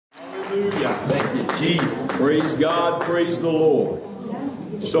Jesus. Praise God, praise the Lord.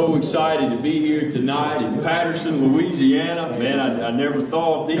 So excited to be here tonight in Patterson, Louisiana. Man, I never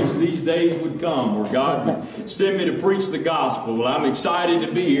thought these days would come where God would send me to preach the gospel. Well, I'm excited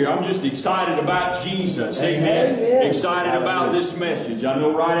to be here. I'm just excited about Jesus. Amen. Excited about this message. I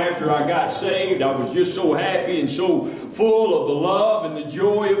know right after I got saved, I was just so happy and so full of the love and the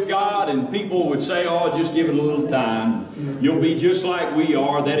joy of God. And people would say, oh, just give it a little time. You'll be just like we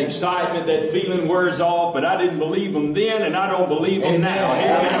are. That excitement, that feeling wears off. But I didn't believe them then, and I don't believe them now.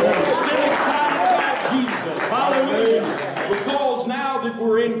 Amen. Still excited about Jesus. Hallelujah. Because now that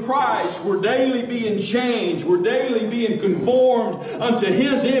we're in Christ, we're daily being changed. We're daily being conformed unto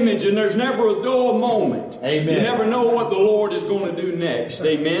His image, and there's never a dull moment. Amen. You never know what the Lord is going to do next.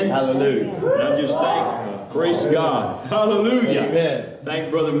 Amen. Hallelujah. And I'm just thankful. Praise God. Hallelujah. Amen. Thank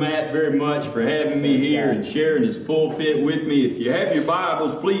Brother Matt very much for having me here and sharing his pulpit with me. If you have your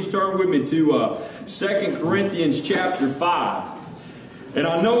Bibles, please turn with me to 2 Corinthians chapter 5. And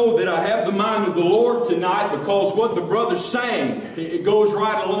I know that I have the mind of the Lord tonight because what the brother sang, it goes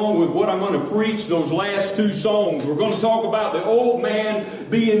right along with what I'm going to preach, those last two songs. We're going to talk about the old man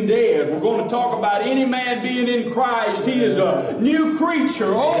being dead. We're going to talk about any man being in Christ. He is a new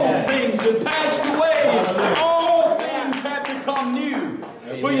creature. Old things have passed away. All things have become new.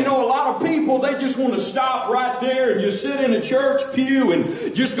 Well, you know, a lot of people, they just want to stop right there and just sit in a church pew and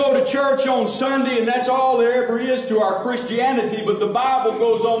just go to church on Sunday, and that's all there ever is to our Christianity. But the Bible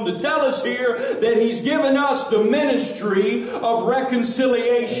goes on to tell us here that He's given us the ministry of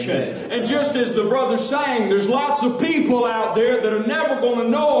reconciliation. And just as the brother sang, there's lots of people out there that are never going to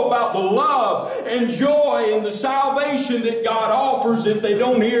know about the love and joy and the salvation that God offers if they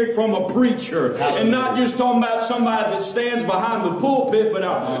don't hear it from a preacher. And not just talking about somebody that stands behind the pulpit, but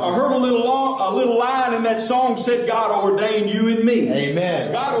I heard a little line in that song said, God ordained you and me.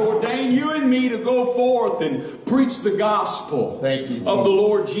 Amen. God ordained you and me to go forth and preach the gospel of the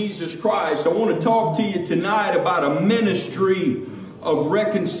Lord Jesus Christ. I want to talk to you tonight about a ministry of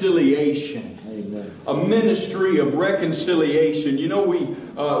reconciliation. Amen. A ministry of reconciliation. You know,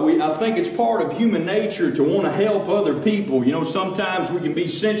 I think it's part of human nature to want to help other people. You know, sometimes we can be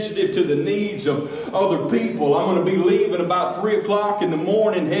sensitive to the needs of other people. I'm going to be leaving about 3 o'clock in the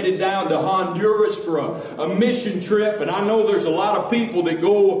morning, headed down to Honduras for a mission trip. And I know there's a lot of people that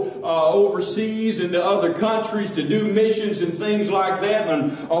go overseas into other countries to do missions and things like that.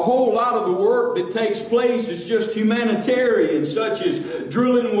 And a whole lot of the work that takes place is just humanitarian, such as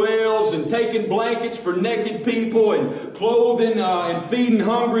drilling wells and taking blankets for naked people and clothing and feeding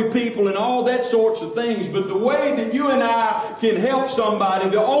hungry people and all that sorts of things. But the way that you and I can help somebody,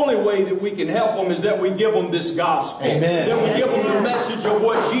 the only way that we can help them is that we give them this gospel. Amen. That we give them the message of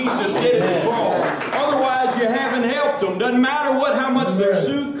what Jesus did at the cross. Otherwise, you haven't helped them. Doesn't matter how much their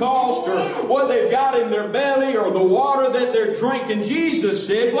suit cost or what they've got in their belly or the water that they're drinking. Jesus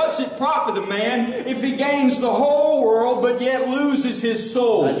said, what's it profit a man if he gains the whole world but yet loses his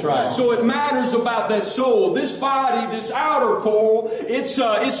soul? That's right. So it matters about that soul. This body, this outer core,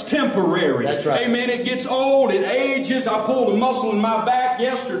 it's temporary. That's right. Amen. It gets old. It ages. I pulled a muscle in my back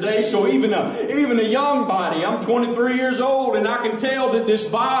yesterday. So even a young body, I'm 23 years old, and I can tell that this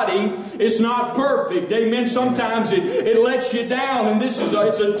body is not perfect. Amen. Sometimes it lets you down, and it's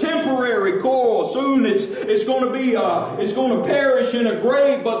a temporary core. Soon it's going to perish in a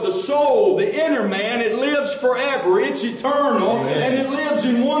grave. But the soul, the inner man, it lives forever. It's eternal. Amen. And it lives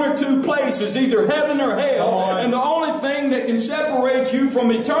in one or two places, either heaven or hell. And the only thing that can separate you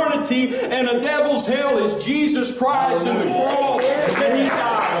from eternity and a devil's hell is Jesus Christ and the cross that He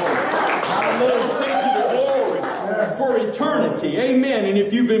died on. That'll take you to glory for eternity. Amen. And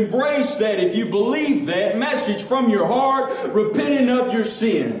if you've embraced that, if you believe that message from your heart, repenting of your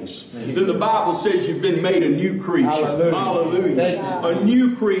sins, then the Bible says you've been made a new creature. Hallelujah. A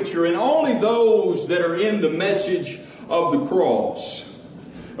new creature. And only those that are in the message of the cross.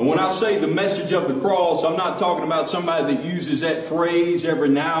 And when I say the message of the cross, I'm not talking about somebody that uses that phrase every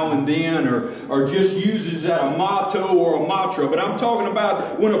now and then or just uses that a motto or a mantra. But I'm talking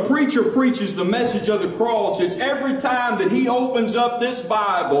about when a preacher preaches the message of the cross, it's every time that he opens up this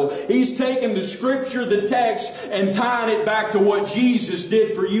Bible, he's taking the scripture, the text, and tying it back to what Jesus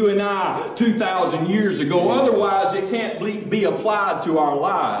did for you and I 2,000 years ago. Otherwise, it can't be applied to our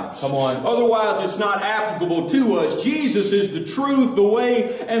lives. Come on. Otherwise, it's not applicable to us. Jesus is the truth, the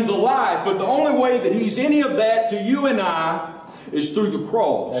way, and the life. But the only way that He's any of that to you and I is through the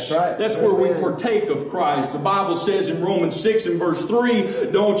cross. That's right. That's where we partake of Christ. The Bible says in Romans 6 and verse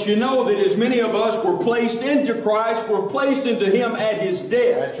 3, don't you know that as many of us were placed into Christ, were placed into Him at His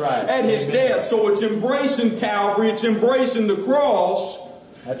death. That's right. At His death. So it's embracing Calvary, it's embracing the cross.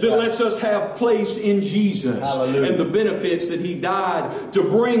 that lets us have place in Jesus and the benefits that He died to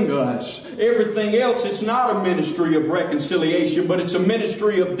bring us. Everything else, it's not a ministry of reconciliation, but it's a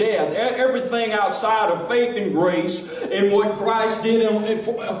ministry of death. Everything outside of faith and grace and what Christ did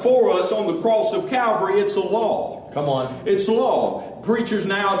for us on the cross of Calvary, it's a law. Come on. It's law. Preachers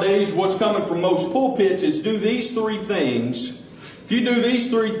nowadays, what's coming from most pulpits is do these three things. If you do these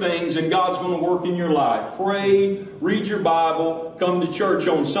three things, and God's going to work in your life. Pray, read your Bible, come to church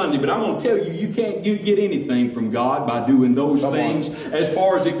on Sunday. But I'm going to tell you, you can't get anything from God by doing those things as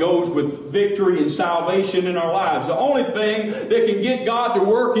far as it goes with victory and salvation in our lives. The only thing that can get God to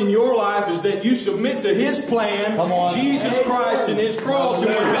work in your life is that you submit to His plan, Jesus Christ and His cross.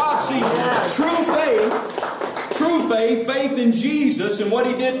 And when God sees true faith in Jesus and what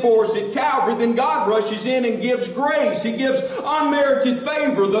He did for us at Calvary, then God rushes in and gives grace. He gives unmerited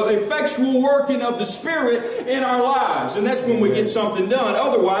favor, the effectual working of the Spirit in our lives. And that's when we get something done.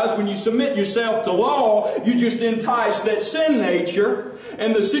 Otherwise, when you submit yourself to law, you just entice that sin nature,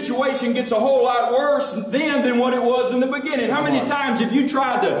 and the situation gets a whole lot worse then than what it was in the beginning. How many times have you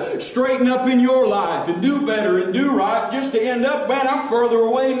tried to straighten up in your life and do better and do right just to end up, man, I'm further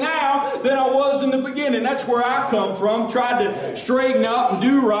away now than I was in the beginning. That's where I come from. Tried to straighten up and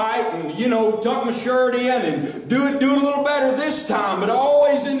do right and, tuck my shirt in and do it a little better this time. But I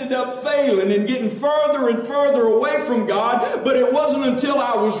always ended up failing and getting further and further away from God. But it wasn't until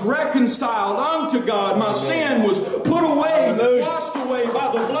I was reconciled unto God, my sin was put away, washed away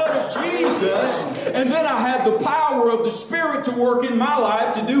by the blood of Jesus, and then I had the power of the Spirit to work in my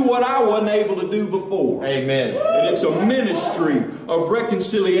life to do what I wasn't able to do before. Amen. And it's a ministry of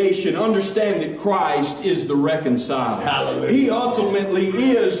reconciliation. Understand that Christ is the reconciler. Hallelujah. He ultimately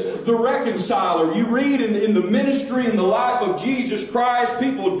is the reconciler. You read in the ministry and the life of Jesus Christ,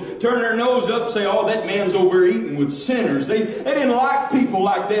 people turn their nose up and say, oh, that man's over eating with sinners. They didn't like people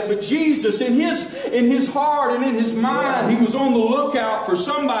like that. But Jesus, in his heart and in His mind, He was on the lookout for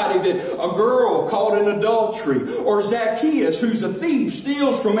somebody, that a girl caught in adultery, or Zacchaeus, who's a thief,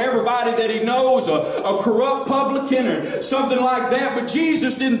 steals from everybody that he knows, a corrupt publican or something like that. But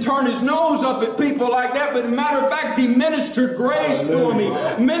Jesus didn't turn His nose up at people like that. But as a matter of fact, He ministered grace to them.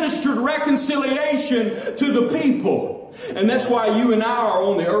 He ministered reconciliation to the people. And that's why you and I are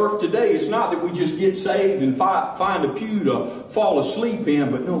on the earth today. It's not that we just get saved and find a pew to fall asleep in,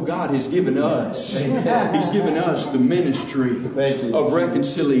 but no, God has given us. He's given us the ministry of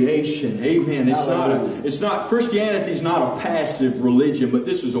reconciliation. Amen. It's not Christianity is not a passive religion, but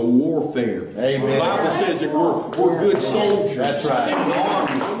this is a warfare. Amen. The Bible says that we're good soldiers. That's right. In the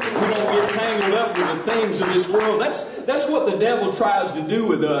army. We don't get tangled up with the things of this world. That's what the devil tries to do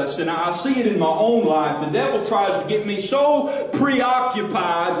with us. And I see it in my own life. The devil tries to get me so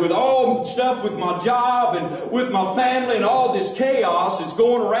preoccupied with all stuff with my job and with my family and all this chaos that's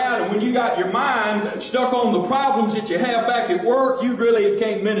going around. And when you got your mind stuck on the problems that you have back at work, you really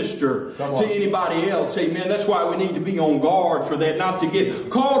can't minister to anybody else. Amen. That's why we need to be on guard for that, not to get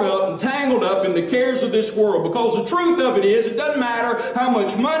caught up and tangled up in the cares of this world. Because the truth of it is, it doesn't matter how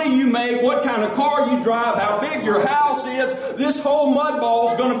much money you make, what kind of car you drive, how big your house is, this whole mud ball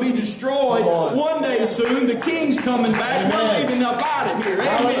is going to be destroyed one day soon. The King's coming back. We're leaving up out of here. Amen.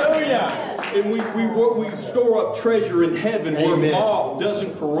 Hallelujah. And we store up treasure in heaven where moth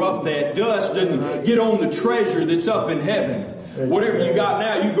doesn't corrupt that. Dust doesn't get on the treasure that's up in heaven. Whatever you got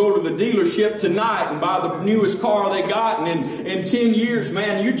now, you go to the dealership tonight and buy the newest car they got, and in 10 years,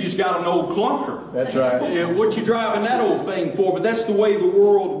 man, you just got an old clunker. That's right. What you driving that old thing for? But that's the way the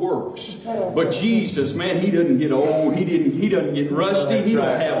world works. But Jesus, man, He doesn't get old. He doesn't get rusty. He don't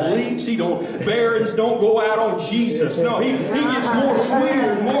have leaks. Barons don't go out on Jesus. No, He gets more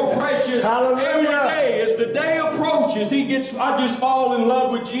sweeter and more precious every day. As the day approaches, I just fall in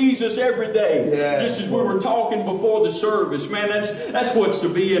love with Jesus every day. Just as we were talking before the service, man. That's what's to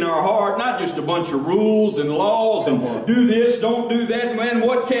be in our heart, not just a bunch of rules and laws and do this, don't do that. Man,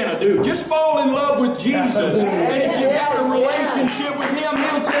 what can I do? Just fall in love with Jesus. And if you've got a relationship with Him,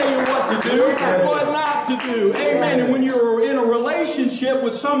 He'll tell you what to do, what not to do. Amen. And when you're in a relationship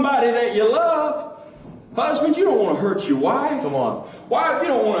with somebody that you love, husband, you don't want to hurt your wife. Come on. Wife, you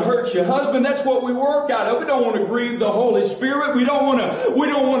don't want to hurt your husband. That's what we work out of. We don't want to grieve the Holy Spirit. We don't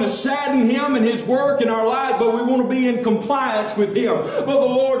want to sadden Him and His work in our life, but we want to be in compliance with Him. But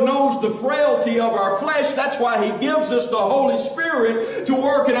the Lord knows the frailty of our flesh. That's why He gives us the Holy Spirit to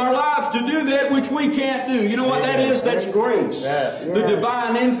work in our lives to do that which we can't do. You know what that is? That's grace. The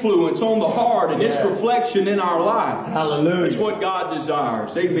divine influence on the heart and its reflection in our life. Hallelujah. It's what God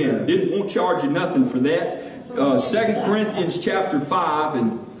desires. Amen. Won't charge you nothing for that. 2 Corinthians chapter 5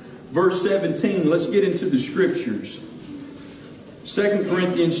 and verse 17. Let's get into the scriptures. 2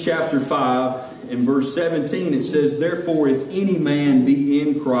 Corinthians chapter 5 and verse 17, it says, "Therefore, if any man be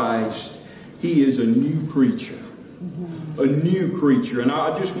in Christ, he is a new creature." A new creature. And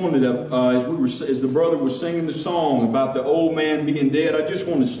I just wanted to, as the brother was singing the song about the old man being dead, I just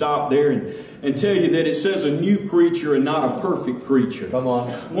want to stop there and tell you that it says a new creature and not a perfect creature. Come on.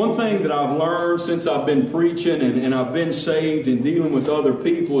 One thing that I've learned since I've been preaching and I've been saved and dealing with other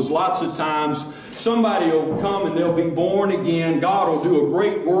people is lots of times somebody will come and they'll be born again. God will do a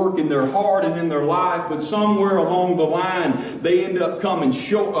great work in their heart and in their life, but somewhere along the line they end up falling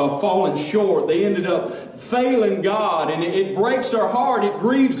short. They ended up failing God, and it breaks our heart. It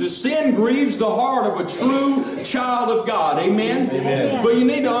grieves us. Sin grieves the heart of a true child of God. Amen? Amen. But you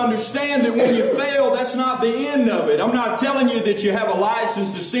need to understand that when you fail, that's not the end of it. I'm not telling you that you have a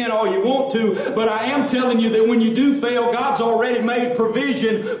license to sin all you want to, but I am telling you that when you do fail, God's already made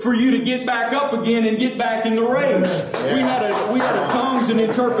provision for you to get back up again and get back in the race. Yeah. We had a tongues and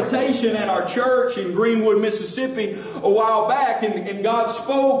interpretation at our church in Greenwood, Mississippi a while back, and God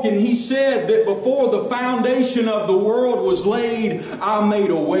spoke, and He said that before the foundation of the world was laid, I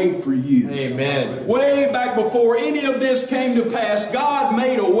made a way for you. Amen. Way back before any of this came to pass, God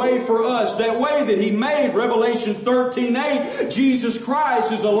made a way for us. That way that He made, Revelation 13:8, Jesus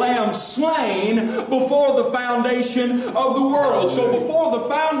Christ is a lamb slain before the foundation of the world. So before the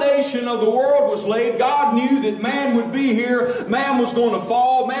foundation of the world was laid, God knew that man would be here, man was going to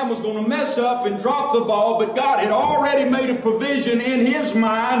fall, man was going to mess up and drop the ball, but God had already made a provision in His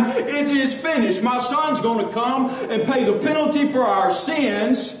mind. It is finished. My Son's going to come and pay the penalty for our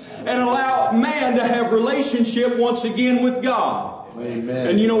sins and allow man to have relationship once again with God. Amen.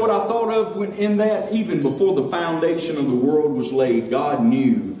 And you know what I thought of in that? Even before the foundation of the world was laid, God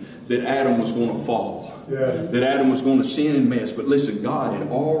knew that Adam was going to fall. Yeah. That Adam was going to sin and mess. But listen, God had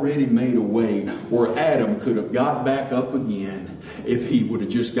already made a way where Adam could have got back up again if he would have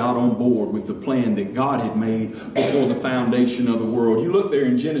just got on board with the plan that God had made before the foundation of the world. You look there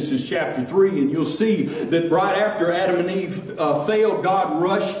in Genesis chapter 3 and you'll see that right after Adam and Eve failed, God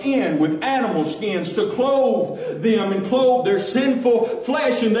rushed in with animal skins to clothe them and clothe their sinful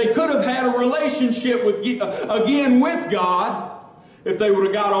flesh. And they could have had a relationship again with God if they would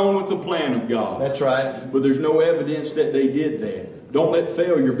have got on with the plan of God. That's right. But there's no evidence that they did that. Don't let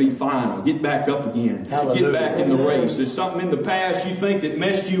failure be final. Get back up again. Hallelujah. Get back in the race. There's something in the past you think that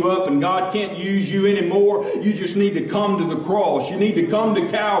messed you up and God can't use you anymore. You just need to come to the cross. You need to come to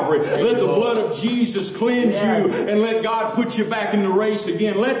Calvary. Let the blood of Jesus cleanse you and let God put you back in the race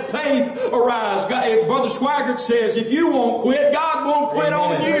again. Let faith arise. God, Brother Swaggart says, if you won't quit, God won't quit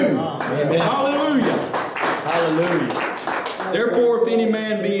on you. Amen. Hallelujah. Hallelujah. Therefore, if any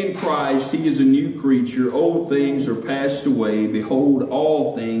man be in Christ, he is a new creature. Old things are passed away. Behold,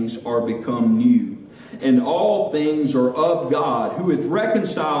 all things are become new. And all things are of God, who hath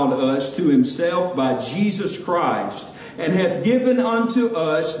reconciled us to Himself by Jesus Christ, and hath given unto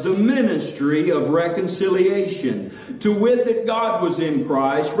us the ministry of reconciliation. To wit, that God was in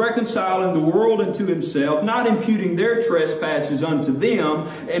Christ, reconciling the world unto Himself, not imputing their trespasses unto them,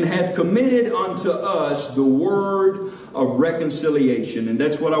 and hath committed unto us the word of reconciliation. And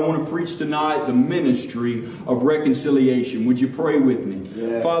that's what I want to preach tonight, the ministry of reconciliation. Would you pray with me?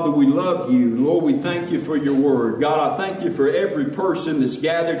 Yeah. Father, we love you. Lord, we thank you for your word. God, I thank you for every person that's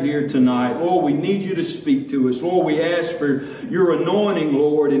gathered here tonight. Lord, we need you to speak to us. Lord, we ask for your anointing,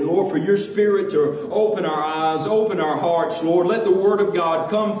 Lord, and Lord, for your Spirit to open our eyes, open our hearts, Lord. Let the word of God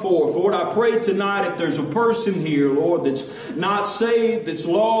come forth. Lord, I pray tonight if there's a person here, Lord, that's not saved, that's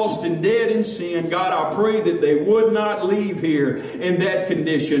lost and dead in sin, God, I pray that they would not leave here in that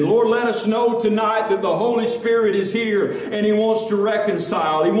condition. Lord, let us know tonight that the Holy Spirit is here and He wants to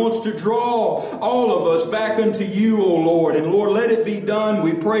reconcile. He wants to draw all of us back unto you, O Lord. And Lord, let it be done.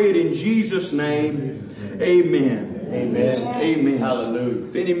 We pray it in Jesus' name. Amen. Amen. Amen. Hallelujah.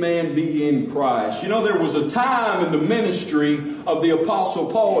 If any man be in Christ. You know, there was a time in the ministry of the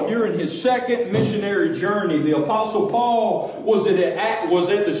Apostle Paul during his second missionary journey. The Apostle Paul was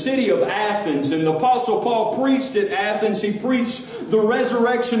at the city of Athens, and the Apostle Paul preached at Athens. He preached the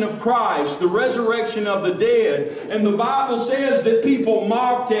resurrection of Christ, the resurrection of the dead. And the Bible says that people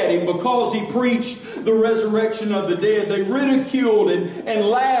mocked at him because he preached the resurrection of the dead. They ridiculed and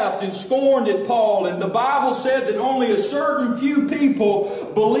laughed and scorned at Paul. And the Bible said that only only a certain few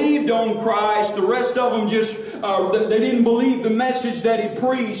people believed on Christ. The rest of them just, they didn't believe the message that he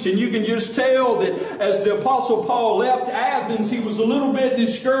preached. And you can just tell that as the Apostle Paul left Athens, he was a little bit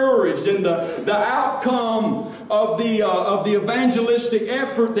discouraged. And the outcome of the evangelistic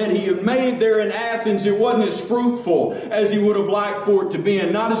effort that he had made there in Athens, it wasn't as fruitful as he would have liked for it to be.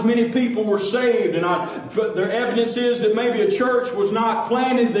 And not as many people were saved. And the evidence is that maybe a church was not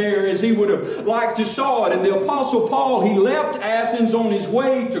planted there as he would have liked to saw it. And the Apostle Paul, he left Athens on his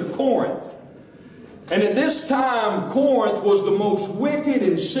way to Corinth. And at this time, Corinth was the most wicked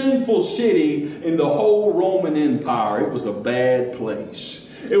and sinful city in the whole Roman Empire. It was a bad place.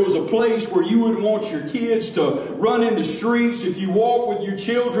 It was a place where you would want your kids to run in the streets. If you walk with your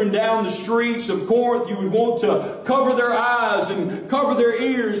children down the streets of Corinth, you would want to cover their eyes and cover their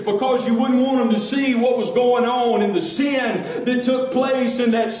ears because you wouldn't want them to see what was going on and the sin that took place in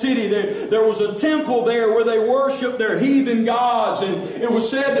that city. There was a temple there where they worshiped their heathen gods, and it was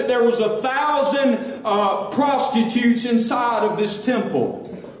said that there was 1,000 prostitutes inside of this temple,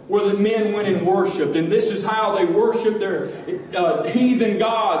 where the men went and worshipped. And this is how they worshipped their heathen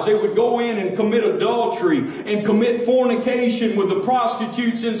gods. They would go in and commit adultery and commit fornication with the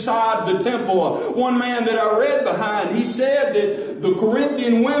prostitutes inside the temple. One man that I read behind, he said that the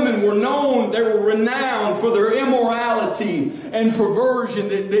Corinthian women were known, they were renowned for their immorality and perversion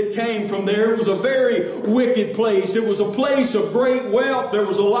that came from there. It was a very wicked place. It was a place of great wealth. There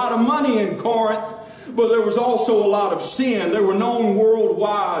was a lot of money in Corinth. But there was also a lot of sin. They were known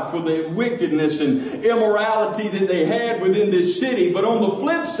worldwide for the wickedness and immorality that they had within this city. But on the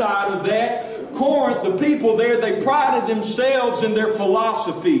flip side of that, Corinth, the people there, they prided themselves in their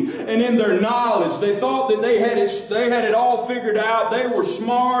philosophy and in their knowledge. They thought that they had it all figured out. They were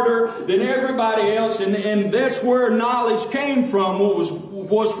smarter than everybody else. And that's where knowledge came from,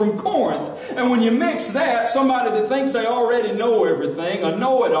 was from Corinth. And when you mix that, somebody that thinks they already know everything, a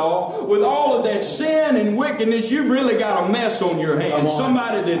know-it-all, with all of that sin and wickedness, you've really got a mess on your hands.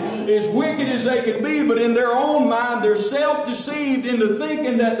 Somebody that is wicked as they can be, but in their own mind, they're self-deceived into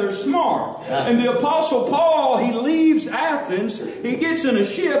thinking that they're smart. And the Apostle Paul, he leaves Athens, he gets in a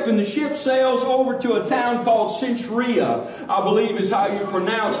ship, and the ship sails over to a town called Centuria, I believe is how you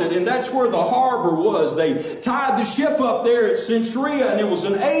pronounce it. And that's where the harbor was. They tied the ship up there at Centuria, and it was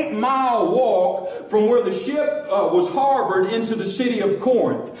an 8-mile walk from where the ship was harbored into the city of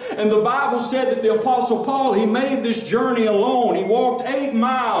Corinth. And the Bible said that the Apostle Paul, he made this journey alone. He walked 8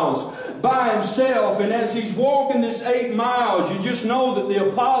 miles by himself. And as he's walking this 8 miles, you just know that the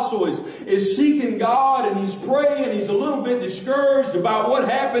apostle is seeking God, and he's praying. He's a little bit discouraged about what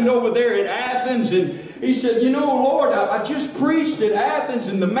happened over there at Athens. And he said, you know, Lord, I just preached at Athens,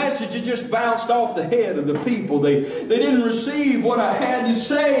 and the message, it just bounced off the head of the people. They didn't receive what I had to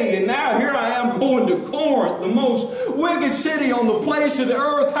say. And now here I am going to Corinth, the most wicked city on the place of the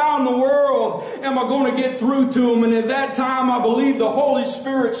earth. How in the world am I going to get through to them? And at that time, I believe the Holy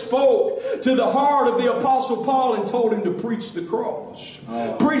Spirit spoke to the heart of the Apostle Paul and told him to preach the cross.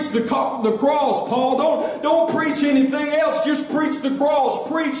 Preach the cross, Paul. Don't preach anything else. Just preach the cross.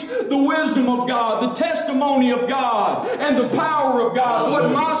 Preach the wisdom of God, the testimony of God, and the power of God.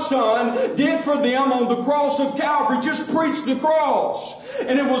 What my son did for them on the cross of Calvary. Just preach the cross.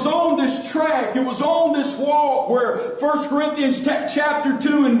 And it was on this track, it was on this walk where 1 Corinthians chapter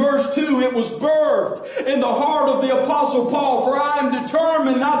 2 and verse 2, it was birthed in the heart of the Apostle Paul. For I am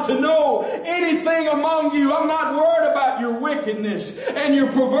determined not to know anything among you. I'm not worried about your wickedness and your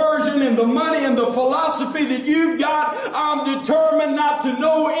perversion and the money and the philosophy that you've got. I'm determined not to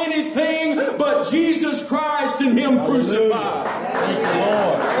know anything but Jesus Christ and Him crucified. Thank you,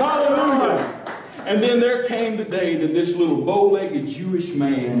 Lord. Hallelujah. And then there came the day that this little bow-legged Jewish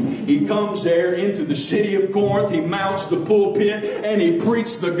man, he comes there into the city of Corinth. He mounts the pulpit and he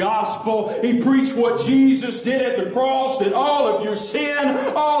preached the gospel. He preached what Jesus did at the cross, that all of your sin,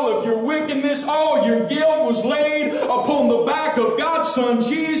 all of your wickedness, all your guilt was laid upon the back of God's Son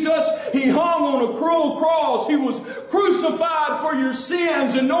Jesus. He hung on a cruel cross. He was crucified for your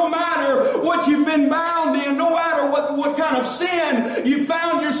sins. And no matter what you've been bound in, no matter what kind of sin you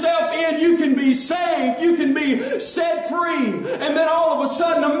found yourself in, you can be saved. You can be set free. And then all of a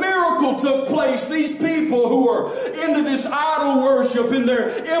sudden a miracle took place. These people who are into this idol worship and their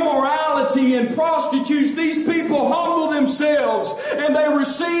immorality and prostitutes, these people humble themselves and they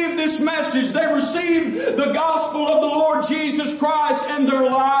received this message. They received the gospel of the Lord Jesus Christ, and their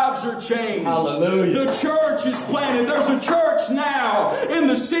lives are changed. Hallelujah. The church is planted. There's a church now in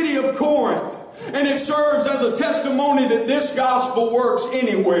the city of Corinth. And it serves as a testimony that this gospel works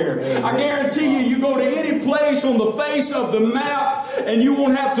anywhere. Amen. I guarantee you, you go to any place on the face of the map and you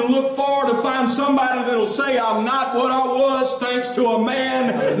won't have to look far to find somebody that'll say, I'm not what I was thanks to a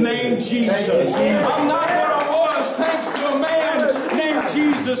man named Jesus. I'm not what I was thanks to a man named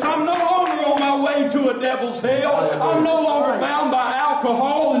Jesus. I'm no longer on my way to a devil's hell. I'm no longer bound by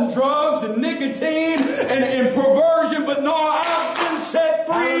alcohol and drugs and nicotine and perversion, but no, I've been set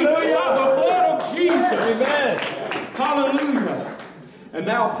free by the blood of Jesus. Amen. Hallelujah. And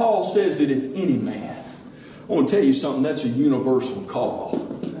now Paul says that if any man, I want to tell you something, that's a universal call.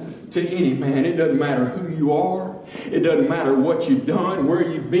 To any man, it doesn't matter who you are. It doesn't matter what you've done, where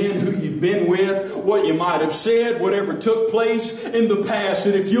you've been, who you've been with, what you might have said, whatever took place in the past.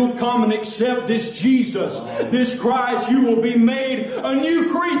 And if you'll come and accept this Jesus, this Christ, you will be made a new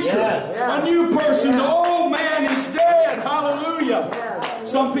creature, a new person. The old man is dead. Hallelujah.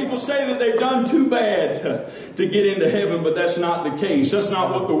 Some people say that they've done too bad to get into heaven, but that's not the case. That's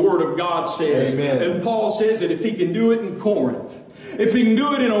not what the Word of God says. Amen. And Paul says that if he can do it in Corinth, if he can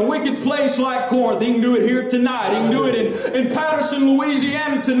do it in a wicked place like Corinth, he can do it here tonight. He can do it in Patterson,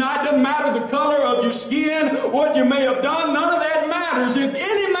 Louisiana tonight. Doesn't matter the color of your skin, what you may have done. None of that matters. If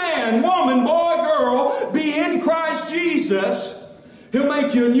any man, woman, boy, girl be in Christ Jesus, He'll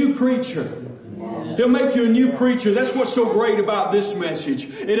make you a new creature. He'll make you a new creature. That's what's so great about this message.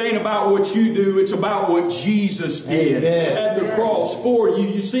 It ain't about what you do. It's about what Jesus did at the cross for you.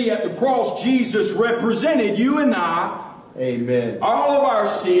 You see, at the cross, Jesus represented you and I. Amen. All of our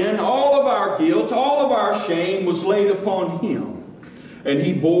sin, all of our guilt, all of our shame was laid upon Him. And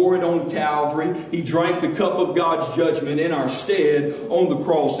He bore it on Calvary. He drank the cup of God's judgment in our stead on the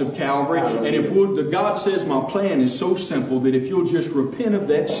cross of Calvary. And if God says, my plan is so simple that if you'll just repent of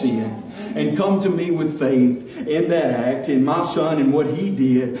that sin and come to me with faith in that act, in my Son and what He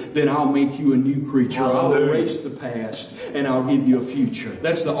did, then I'll make you a new creature. I'll erase the past and I'll give you a future.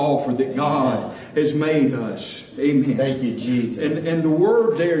 That's the offer that God has made us. Amen. Thank you, Jesus. And the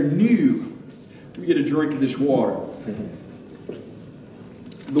word there, new. Let me get a drink of this water.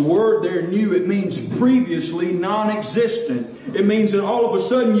 The word there, new, it means previously non-existent. It means that all of a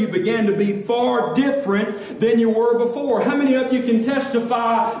sudden you began to be far different than you were before. How many of you can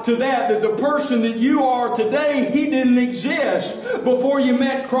testify to that? That the person that you are today, he didn't exist before you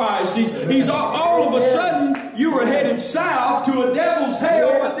met Christ. He's all of a sudden you were headed south to a devil's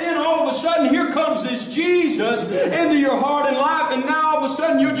hell, but then all of a sudden here comes this Jesus into your heart and life, and now all of a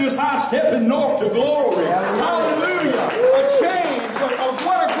sudden you're just high-stepping north to glory. Hallelujah. A change.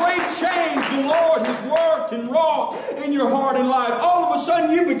 What a great change the Lord has worked and wrought in your heart and life. All of a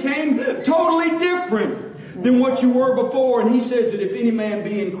sudden you became totally different than what you were before. And He says that if any man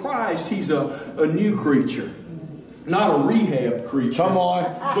be in Christ, he's a new creature. Not a rehab creature. Come on.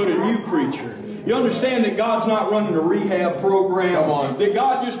 But a new creature. You understand that God's not running a rehab program. Come on. That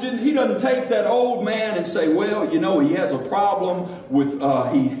God just didn't, He doesn't take that old man and say, well, you know, he has a problem with,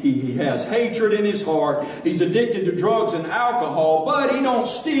 he has hatred in his heart. He's addicted to drugs and alcohol, but he don't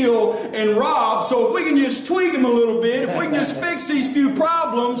steal and rob. So if we can just tweak him a little bit, if we can just fix these few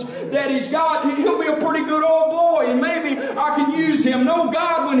problems that he's got, he'll be a pretty good old boy. And maybe I can use him. No,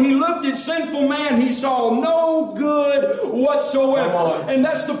 God, when He looked at sinful man, He saw no good whatsoever. And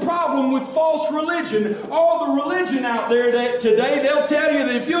that's the problem with false religion. All the religion out there that today, they'll tell you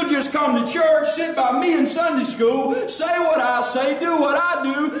that if you'll just come to church, sit by me in Sunday school, say what I say, do what I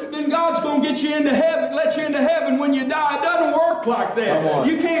do, then God's going to get you into heaven, let you into heaven when you die. It doesn't work like that.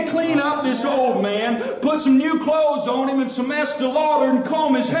 You can't clean up this old man, put some new clothes on him and some Estee Lauder and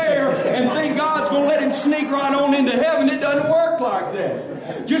comb his hair and think God's going to let him sneak right on into heaven. It doesn't work like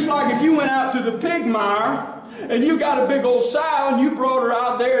that. Just like if you went out to the pig mire and you got a big old sow and you brought her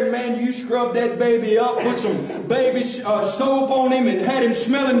out there and man, you scrubbed that baby up, put some baby soap on him and had him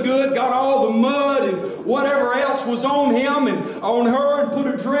smelling good, got all the mud and whatever else was on him and on her and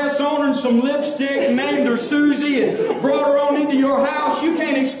put a dress on her and some lipstick and named her Susie and brought her on into your house. You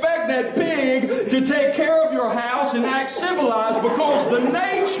can't expect that pig to take care of your house and act civilized, because the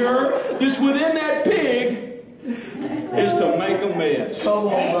nature that's within that pig is to make a mess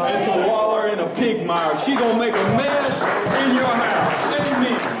and to waller in a pig mire. She's going to make a mess in your house.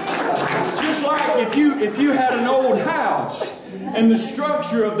 Amen. Just like if you had an old house And the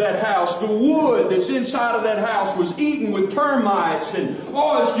structure of that house, the wood that's inside of that house was eaten with termites. And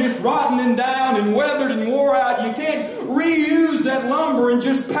it's just rotting down and weathered and wore out. You can't reuse that lumber and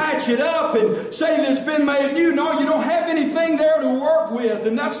just patch it up and say that it's been made new. No, you don't have anything there to work with.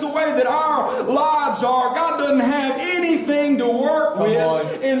 And that's the way that our lives are. God doesn't have anything to work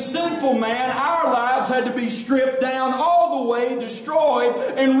with. In sinful man, our lives had to be stripped down all the way, destroyed,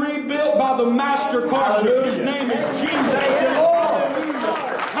 and rebuilt by the master carpenter. His name is Jesus. Thank you, Lord.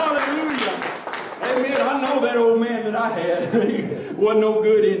 Hallelujah. Amen. I know that old man that I had wasn't no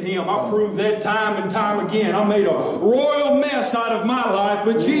good in him. I proved that time and time again. I made a royal mess out of my life,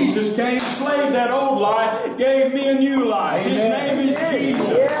 but Jesus came, slaved that old life, gave me a new life. His name is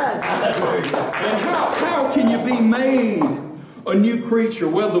Jesus. And how can you be made a new creature?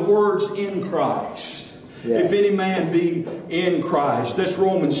 Well, the word's in Christ. If any man be in Christ. That's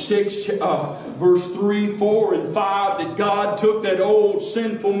Romans 6, verse 3, 4, and 5. That God took that old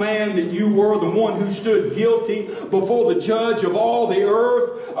sinful man that you were, the one who stood guilty before the judge of all the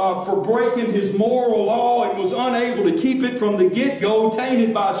earth for breaking His moral law and was unable to keep it from the get-go,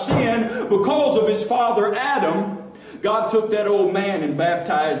 tainted by sin because of his father Adam. God took that old man and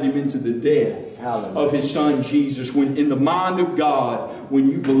baptized him into the death of His Son Jesus. When in the mind of God, when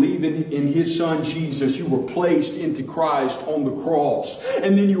you believe in His Son Jesus, you were placed into Christ on the cross.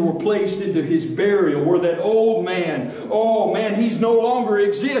 And then you were placed into His burial, where that old man, he's no longer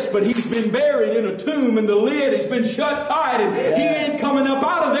exists, but he's been buried in a tomb and the lid has been shut tight. And he ain't coming up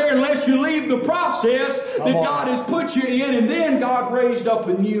out of there unless you leave the process that God has put you in. And then God raised up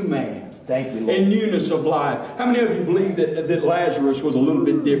a new man. Thank you, Lord. In newness of life. How many of you believe that Lazarus was a little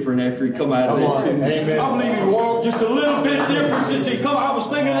bit different after he come out of that tomb? Amen. I believe he walked just a little bit different since he come. I was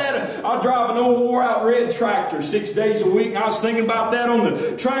thinking of that. I drive an old wore out red tractor 6 days a week. And I was thinking about that on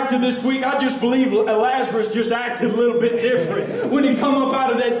the tractor this week. I just believe Lazarus just acted a little bit different when he come up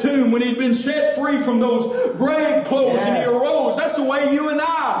out of that tomb, when he'd been set free from those grave clothes and he arose. That's the way you and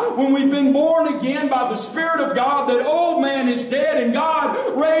I, when we've been born again by the Spirit of God, that old man is dead and God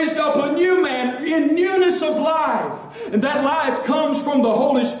raised up a new man in newness of life. And that life comes from the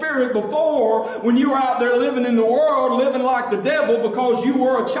Holy Spirit. Before, when you were out there living in the world, living like the devil because you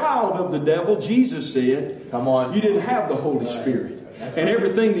were a child of the devil, Jesus said, you didn't have the Holy Spirit. And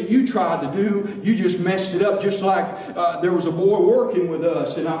everything that you tried to do, you just messed it up. Just like there was a boy working with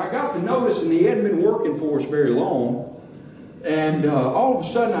us. And I got to notice, and he hadn't been working for us very long. And all of a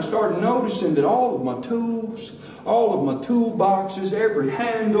sudden I started noticing that all of my tools, all of my toolboxes, every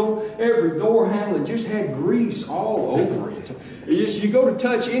handle, every door handle, it just had grease all over it. You go to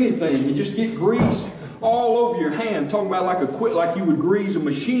touch anything, you just get grease all over your hand. Talking about like you would grease a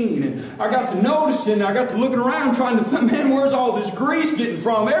machine. And I got to noticing, I got to looking around trying to find, man, where's all this grease getting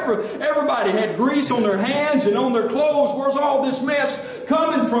from? Everybody had grease on their hands and on their clothes. Where's all this mess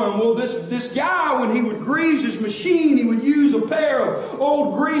coming from? Well, this guy, when he would grease his machine, he would use a pair of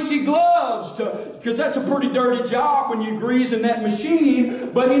old greasy gloves because that's a pretty dirty job when you're greasing that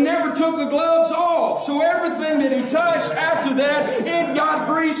machine. But he never took the gloves off. So everything that he touched after that, it got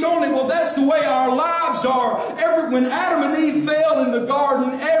grease on it. Well, that's the way our lives are. When Adam and Eve fell in the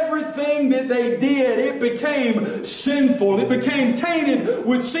garden, everything that they did, it became sinful. It became tainted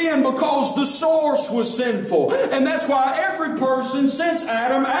with sin because the source was sinful. And that's why every person since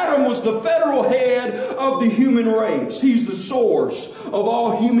Adam was the federal head of the human race. He's the source of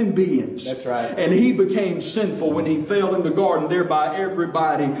all human beings. That's right. And he became sinful when he fell in the garden. Thereby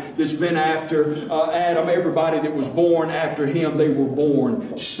everybody that's been after Adam, everybody that was born after him, they were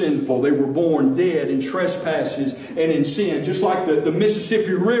born sinful. They were born dead in trespasses and in sin. Just like the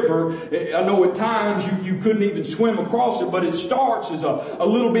Mississippi River, I know at times you couldn't even swim across it, but it starts as a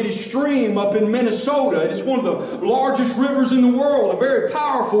little bitty stream up in Minnesota. It's one of the largest rivers in the world, a very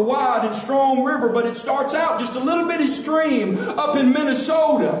powerful, wide, and strong river, but it starts out just a little bitty stream up in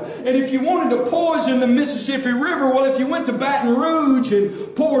Minnesota. And if you wanted to poison the Mississippi River, well, if you went to Baton Rouge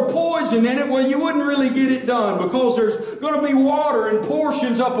and poured poison in it, well, you wouldn't really get it done because there's going to be water and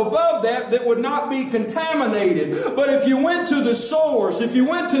portions up above that would not be contaminated. But if you went to the source, if you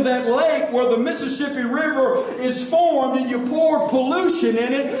went to that lake where the Mississippi River is formed and you poured pollution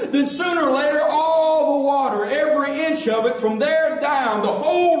in it, then sooner or later all the water, every inch of it from there down, the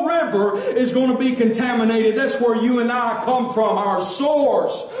whole river is going to be contaminated. That's where you and I come from. Our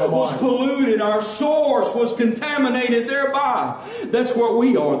source was polluted. Our source was contaminated thereby. That's what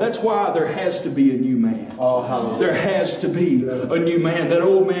we are. That's why there has to be a new man. Oh, hallelujah. There has to be a new man. That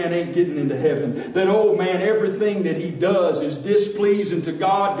old man ain't getting into heaven. That old man, everything that he does is displeasing to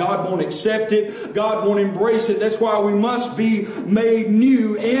God. God won't accept it. God won't embrace it. That's why we must be made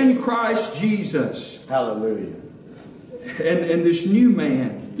new in Christ Jesus. Hallelujah. And this new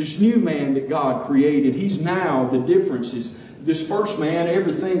man that God created, he's now, the difference is, this first man,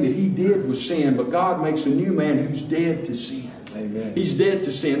 everything that he did was sin, but God makes a new man who's dead to sin. Amen. He's dead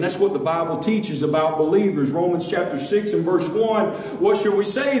to sin. That's what the Bible teaches about believers. Romans chapter 6 and verse 1. What shall we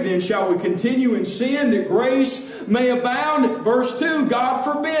say then? Shall we continue in sin that grace may abound? Verse 2. God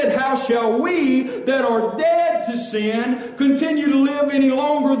forbid. How shall we that are dead to sin continue to live any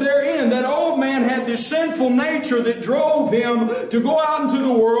longer therein? That old man had this sinful nature that drove him to go out into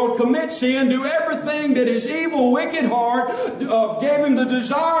the world, commit sin, do everything that his evil, wicked heart gave him the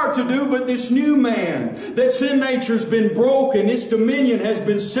desire to do. But this new man, that sin nature's been broken. Its dominion has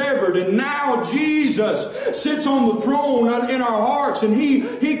been severed, and now Jesus sits on the throne in our hearts, and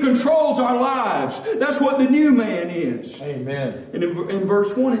He controls our lives. That's what the new man is. Amen. And in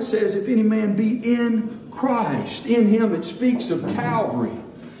verse 1 it says, if any man be in Christ, in Him, it speaks of Calvary.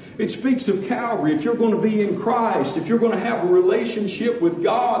 It speaks of Calvary. If you're going to be in Christ, if you're going to have a relationship with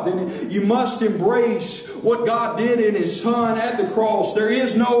God, then you must embrace what God did in His Son at the cross. There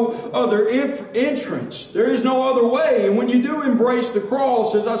is no other entrance. There is no other way. And when you do embrace the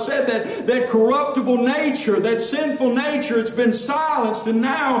cross, as I said, that corruptible nature, that sinful nature, it's been silenced, and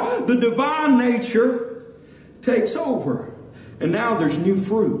now the divine nature takes over. And now there's new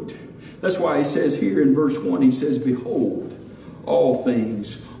fruit. That's why He says here in verse 1, He says, behold, all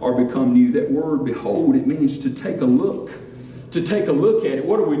things are become new. That word behold, it means to take a look. To take a look at it.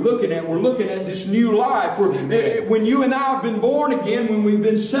 What are we looking at? We're looking at this new life. When you and I have been born again, when we've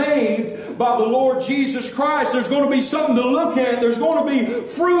been saved by the Lord Jesus Christ, there's going to be something to look at. There's going to be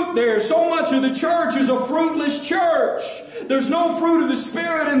fruit there. So much of the church is a fruitless church. There's no fruit of the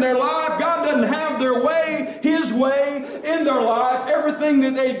Spirit in their life. God doesn't have their way, His way in their life. Everything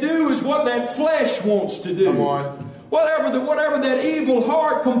that they do is what that flesh wants to do. Come on. Whatever that evil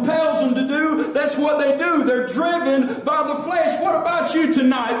heart compels them to do, that's what they do. They're driven by the flesh. What about you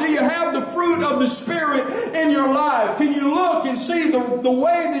tonight? Do you have the fruit of the Spirit in your life? Can you look and see the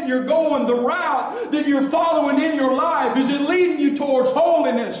way that you're going, the route that you're following in your life? Is it leading you towards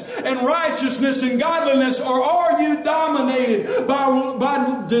holiness and righteousness and godliness? Or are you dominated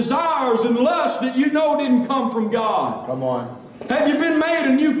by desires and lusts that you know didn't come from God? Come on. Have you been made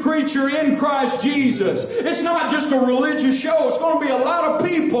a new creature in Christ Jesus? It's not just a religious show. It's going to be a lot of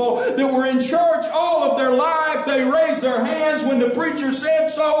people that were in church all of their life. They raised their hands when the preacher said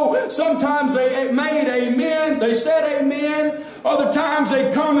so. Sometimes they made amen. They said amen. Other times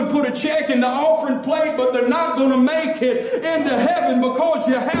they come and put a check in the offering plate, but they're not going to make it into heaven because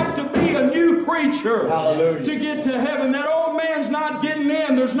you have to be a new creature. Hallelujah. To get to heaven. That old man's not getting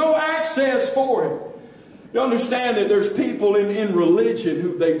in. There's no access for it. You understand that there's people in religion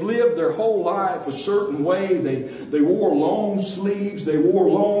who they've lived their whole life a certain way. They wore long sleeves. They wore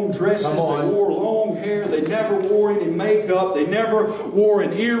long dresses. They wore long hair. They never wore any makeup. They never wore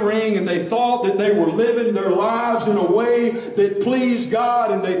an earring. And they thought that they were living their lives in a way that pleased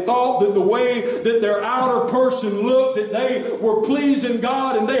God. And they thought that the way that their outer person looked, that they were pleasing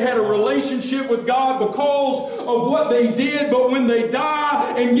God. And they had a relationship with God because of what they did. But when they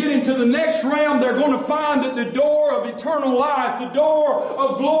die and get into the next realm, they're going to find that the door of eternal life, the door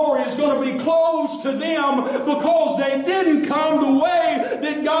of glory is going to be closed to them because they didn't come the way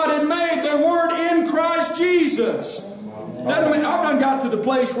that God had made. They weren't in Christ Jesus. I've done got to the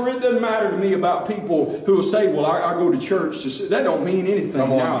place where it doesn't matter to me about people who will say, well, I go to church. That don't mean anything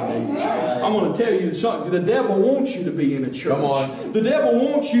nowadays. I'm going to tell you something. The devil wants you to be in a church. The devil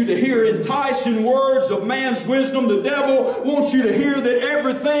wants you to hear enticing words of man's wisdom. The devil wants you to hear that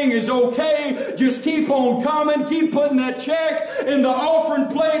everything is okay. Just keep on coming. Keep putting that check in the offering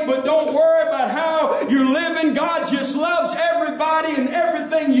plate, but don't worry about how you're living. God just loves everybody, and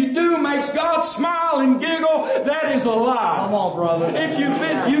everything you do makes God smile and giggle. That is a lie. Come on, brother. If you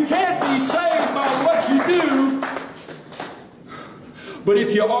can't be saved by what you do, but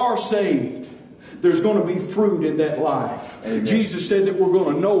if you are saved, there's going to be fruit in that life. Amen. Jesus said that we're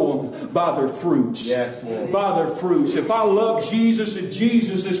going to know them by their fruits. Yes, Lord. By their fruits. If I love Jesus, if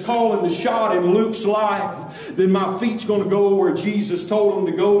Jesus is calling the shot in Luke's life, then my feet's going to go where Jesus told them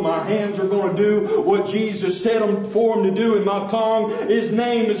to go. My hands are going to do what Jesus said for them to do. And my tongue, His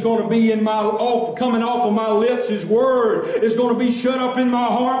name is going to be coming off of my lips. His word is going to be shut up in my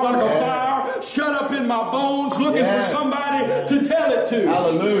heart like a fire, shut up in my bones, looking for somebody to tell it to.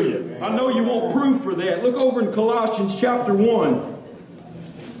 Hallelujah. I know you want proof for that. Look over in Colossians chapter 1.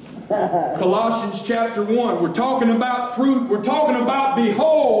 Colossians chapter 1. We're talking about fruit. We're talking about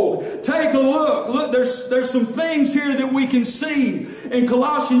behold. Take a look. Look, there's some things here that we can see In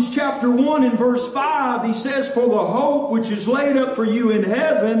Colossians chapter 1 and verse 5, he says, "For the hope which is laid up for you in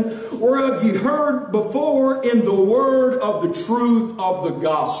heaven, whereof ye heard before in the word of the truth of the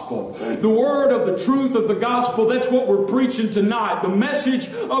gospel." The word of the truth of the gospel, that's what we're preaching tonight. The message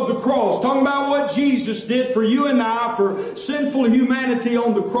of the cross. Talking about what Jesus did for you and I, for sinful humanity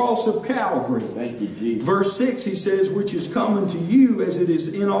on the cross of Calvary. Thank you, Jesus. Verse 6, he says, "Which is coming to you as it is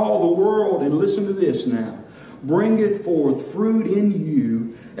in all the world." And listen to this now. "Bringeth forth fruit in you,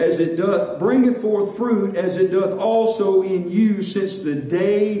 as it doth, bringeth forth fruit as it doth also in you, since the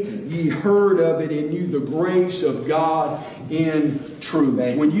day ye heard of it, and knew the grace of God in truth."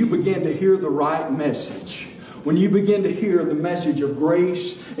 When you begin to hear the right message, when you begin to hear the message of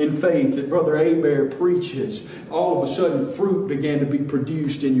grace and faith that Brother Hebert preaches, all of a sudden fruit began to be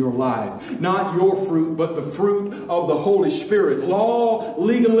produced in your life. Not your fruit, but the fruit of the Holy Spirit. Law,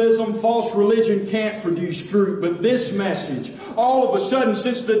 legalism, false religion can't produce fruit, but this message, all of a sudden,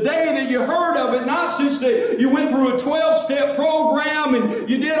 since the day that you heard of it, not since that you went through a 12-step program and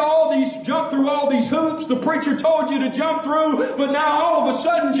you did jump through all these hoops the preacher told you to jump through, but now all of a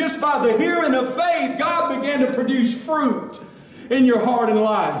sudden, just by the hearing of faith, God began to produce fruit in your heart and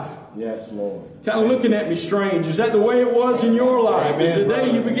life. Yes, Lord. Kind of looking at me strange. Is that the way it was in your life? Amen, the day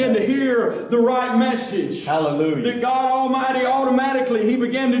brother. you began to hear the right message. Hallelujah. That God Almighty automatically, He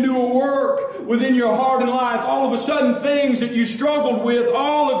began to do a work within your heart and life. All of a sudden, things that you struggled with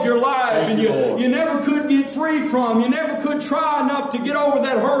all of your life and you never could get free from, you never could try enough to get over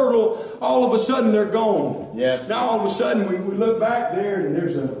that hurdle, all of a sudden they're gone. Yes. Now all of a sudden we look back there and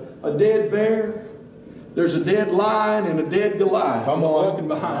there's a dead bear. There's a dead lion and a dead Goliath walking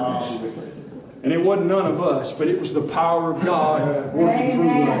behind us. And it wasn't none of us, but it was the power of God working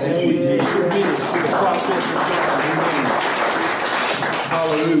through us as we submitted to the process of God. Amen.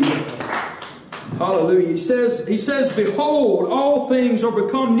 Hallelujah. Hallelujah. He says, "Behold, all things are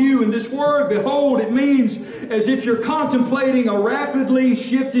become new." And this word, behold, it means as if you're contemplating a rapidly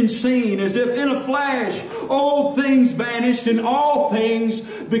shifting scene, as if in a flash, old things vanished and all things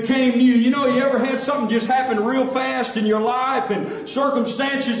became new. You know, you ever had something just happen real fast in your life and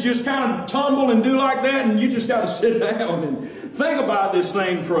circumstances just kind of tumble and do like that, and you just got to sit down and think about this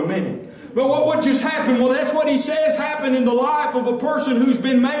thing for a minute. But what just happened? Well, that's what he says happened in the life of a person who's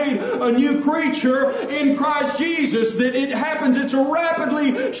been made a new creature in Christ Jesus. That it happens, it's a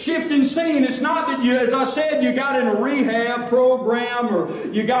rapidly shifting scene. It's not that you, as I said, you got in a rehab program or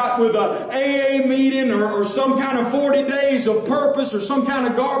you got with a AA meeting or some kind of 40 days of purpose or some kind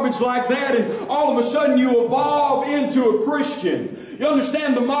of garbage like that, and all of a sudden you evolve into a Christian. You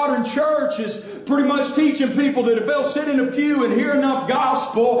understand, the modern church is pretty much teaching people that if they'll sit in a pew and hear enough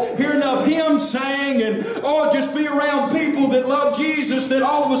gospel, hear enough hymn sang, and just be around people that love Jesus, that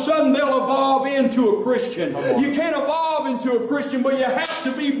all of a sudden they'll evolve into a Christian. You can't evolve into a Christian, but you have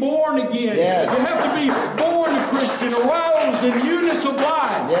to be born again. Yes. You have to be born a Christian, aroused in newness of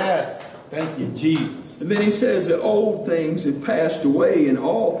life. Yes. Thank you, Jesus. And then he says that old things have passed away and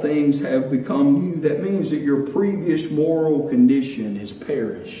all things have become new. That means that your previous moral condition has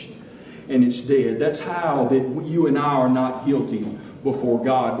perished and it's dead. That's how that you and I are not guilty before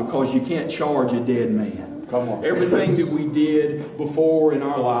God, because you can't charge a dead man. Come on. Everything that we did before in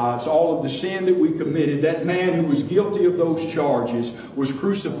our lives, all of the sin that we committed, that man who was guilty of those charges was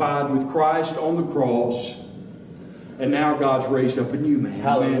crucified with Christ on the cross. And now God's raised up a new man.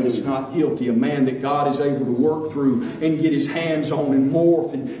 Hallelujah. A man that's not guilty. A man that God is able to work through and get His hands on and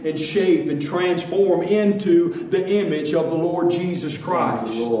morph and shape and transform into the image of the Lord Jesus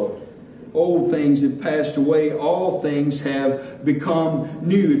Christ. Thank you, Lord. Old things have passed away. All things have become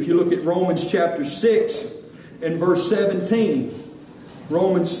new. If you look at Romans chapter 6 and verse 17.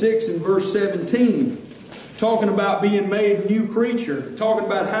 Romans 6 and verse 17. Talking about being made a new creature. Talking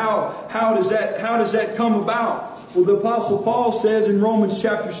about how does that come about? Well, the Apostle Paul says in Romans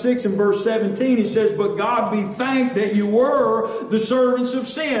chapter 6 and verse 17, he says, "But God be thanked that you were the servants of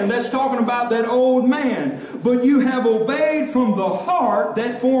sin." That's talking about that old man. "But you have obeyed from the heart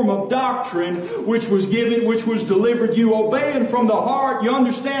that form of doctrine which was delivered you." Obeying from the heart, you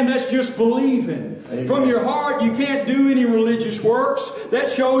understand, that's just believing. Amen. From your heart, you can't do any religious works. That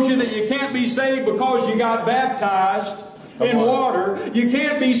shows you that you can't be saved because you got baptized in water. You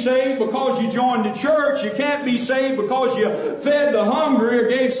can't be saved because you joined the church. You can't be saved because you fed the hungry or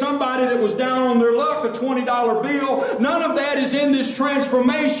gave somebody that was down on their luck a $20 bill. None of that is in this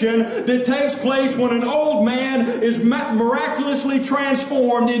transformation that takes place when an old man is miraculously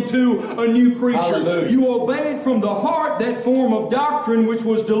transformed into a new creature. Hallelujah. You obeyed from the heart that form of doctrine which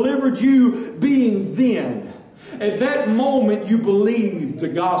was delivered you, being then at that moment you believed the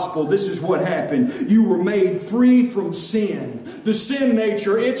gospel, this is what happened. You were made free from sin. The sin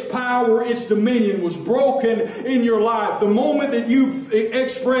nature, its power, its dominion was broken in your life. The moment that you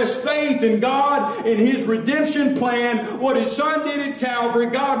expressed faith in God, in His redemption plan, what His Son did at Calvary,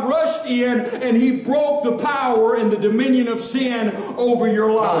 God rushed in and He broke the power and the dominion of sin over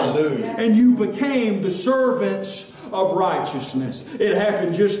your life. Hallelujah. And you became the servants of righteousness. It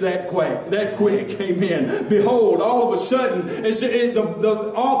happened just that quick. Amen. Behold, all of a sudden,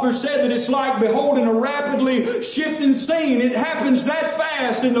 the author said that it's like beholding a rapidly shifting scene. It happens that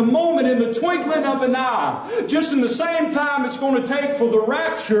fast, in the moment, in the twinkling of an eye. Just in the same time it's going to take for the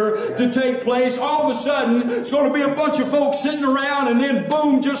rapture to take place, all of a sudden it's going to be a bunch of folks sitting around, and then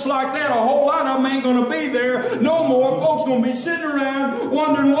boom, just like that, a whole lot of them ain't going to be there no more. Folks going to be sitting around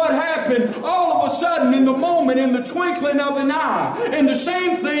wondering what happened. All of a sudden, in the moment, in the twinkling of an eye. And the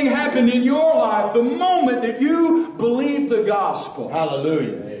same thing happened in your life the moment that you believed the gospel.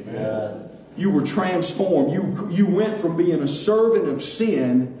 Hallelujah. Amen. You were transformed. You went from being a servant of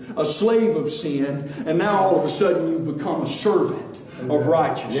sin, a slave of sin, and now all of a sudden you become a servant of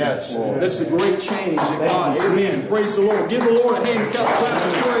righteousness. Yes, Lord. That's the great change that God. Amen. Praise the Lord. Give the Lord a hand clap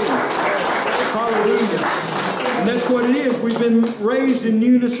of praise. Hallelujah. And that's what it is. We've been raised in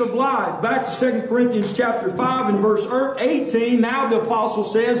newness of life. Back to 2 Corinthians chapter 5 and verse 18. Now the apostle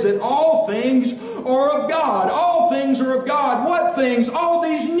says that all things are of God. All things are of God. What things? All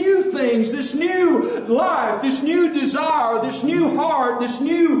these new things. This new life. This new desire. This new heart. This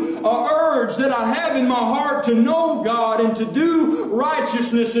new urge that I have in my heart to know God and to do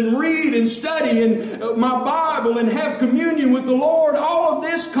righteousness and read and study and my Bible and have communion with the Lord. All of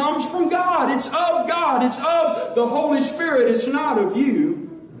this comes from God. It's of God. It's of the Holy Spirit. It's not of you.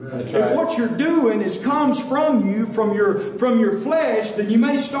 That's if right. what you're doing comes from you, from your flesh, then you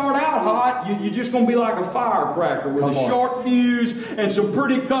may start out hot. You're just going to be like a firecracker with a short fuse and some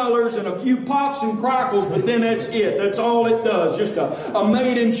pretty colors and a few pops and crackles, but then that's it. That's all it does. Just a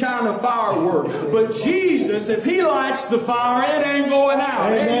made in China firework. But Jesus, if He lights the fire, it ain't going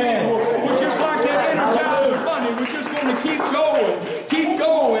out. Amen. We're just like that Energizer Bunny. We're just going to keep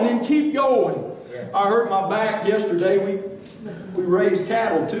going, and keep going. I hurt my back yesterday. We raised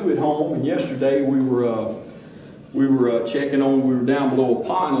cattle too at home, and yesterday we were checking on. We were down below a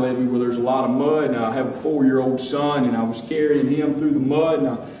pond levee where there's a lot of mud, and I have a 4-year-old son, and I was carrying him through the mud,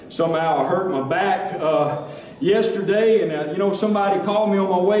 and somehow I hurt my back yesterday, and somebody called me on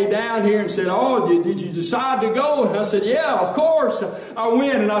my way down here and said, "Oh, did you decide to go?" And I said, "Yeah, of course." I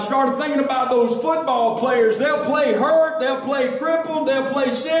went, and I started thinking about those football players. They'll play hurt, they'll play crippled, they'll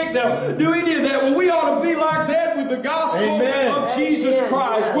play sick, they'll do any of that. Well, we ought to be like that with the gospel of Jesus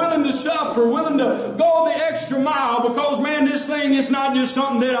Christ, willing to suffer, willing to go the extra mile, because, man, this thing is not just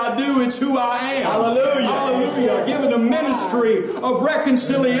something that I do, it's who I am. Hallelujah. Hallelujah. Given a ministry of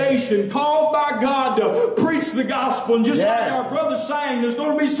reconciliation, called by God to preach the gospel. And just like our brother sang, there's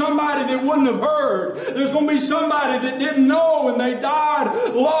going to be somebody that wouldn't have heard. There's going to be somebody that didn't know and they died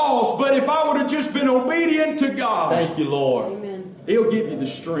lost. But if I would have just been obedient to God, thank you, Lord. Amen. He'll give you the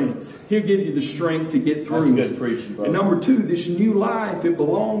strength. He'll give you the strength to get through. That's good preaching, brother. And number 2, this new life, it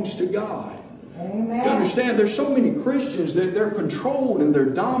belongs to God. Amen. You understand, there's so many Christians that they're controlled and they're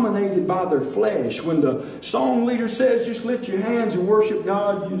dominated by their flesh. When the song leader says, just lift your hands and worship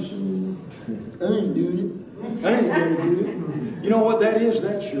God, you say, I ain't doing it. I ain't going to do it. You know what that is?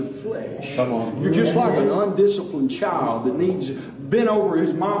 That's your flesh. Come on. You're just like an undisciplined child that needs bent over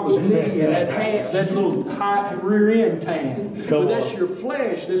his mama's knee and that little high rear end tan. But that's your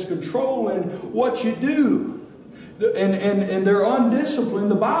flesh that's controlling what you do. And they're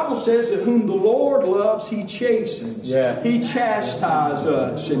undisciplined. The Bible says that whom the Lord loves, He chastens. Yes. He chastises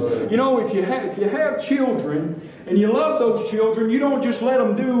us. And if you have children and you love those children, you don't just let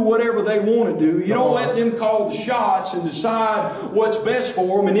them do whatever they want to do. You don't let them call the shots and decide what's best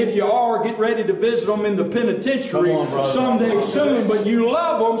for them. And if you are, get ready to visit them in the penitentiary someday soon. But you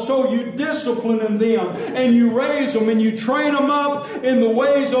love them, so you discipline them and you raise them and you train them up in the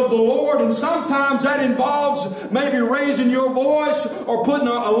ways of the Lord. And sometimes that involves maybe raising your voice or putting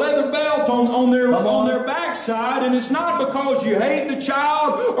a leather belt on their backside. And it's not because you hate the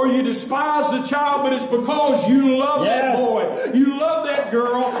child or you despise the child, but it's because you love that boy, you love that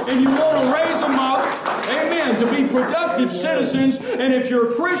girl, and you want to raise them up, amen, to be productive citizens. And if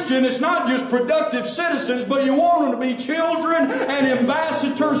you're a Christian, it's not just productive citizens, but you want them to be children and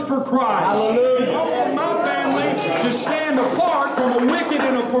ambassadors for Christ. Hallelujah. And I want my family to stand apart from a wicked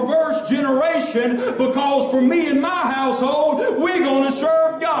and a perverse generation, because for me and my household, we're going to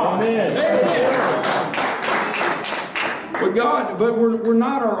serve God. Amen. Amen. But but we're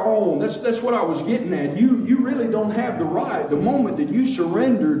not our own. That's what I was getting at. You really don't have the right. The moment that you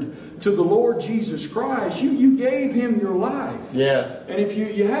surrendered to the Lord Jesus Christ, you gave Him your life. Yes. And if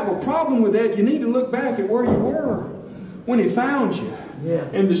you have a problem with that, you need to look back at where you were when He found you. Yeah.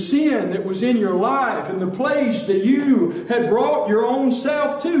 And the sin that was in your life and the place that you had brought your own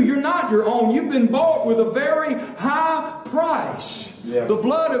self to. You're not your own. You've been bought with a very high price. Yeah. The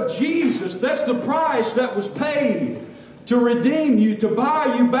blood of Jesus, that's the price that was paid to redeem you, to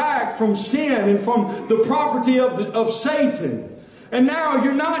buy you back from sin and from the property of Satan. And now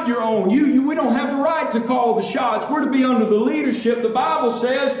you're not your own. We don't have the right to call the shots. We're to be under the leadership. The Bible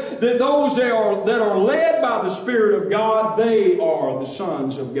says that those that are led by the Spirit of God, they are the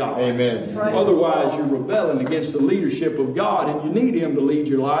sons of God. Amen. Right. Otherwise, you're rebelling against the leadership of God, and you need Him to lead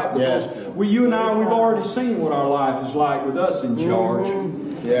your life, because you and I, we've already seen what our life is like with us in charge.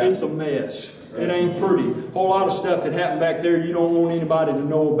 Yeah. It's a mess. It ain't pretty. A whole lot of stuff that happened back there you don't want anybody to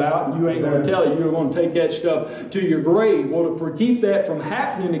know about, and you ain't going to tell it. You're going to take that stuff to your grave. Well, to keep that from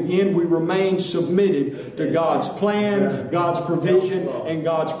happening again, we remain submitted to God's plan, God's provision, and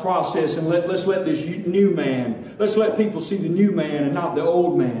God's process. And let's let this new man, let's let people see the new man and not the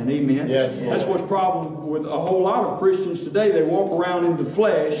old man. Amen? Yes. That's what's the problem with a whole lot of Christians today. They walk around in the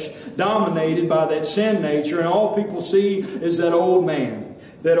flesh, dominated by that sin nature, and all people see is that old man.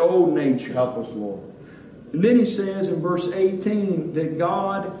 That old nature. Help us, Lord. And then he says in verse 18 that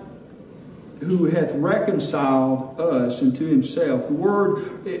God, who hath reconciled us unto Himself. The word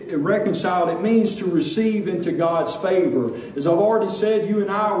reconciled, it means to receive into God's favor. As I've already said, you and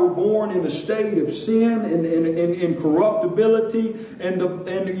I were born in a state of sin and in corruptibility. And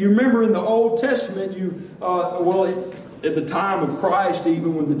you remember in the Old Testament, at the time of Christ,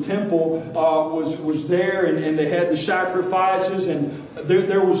 even when the temple was there and they had the sacrifices, and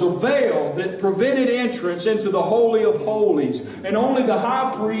there was a veil that prevented entrance into the Holy of Holies. And only the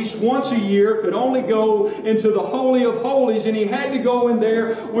high priest once a year could only go into the Holy of Holies, and he had to go in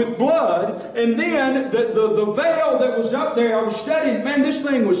there with blood. And then the veil that was up there, I was studying, man, this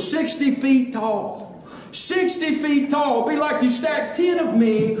thing was 60 feet tall. 60 feet tall. It'd be like you stack 10 of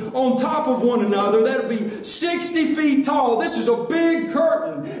me on top of one another. That'd be 60 feet tall. This is a big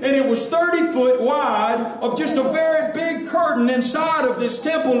curtain. And it was 30 foot wide, of just a very big curtain inside of this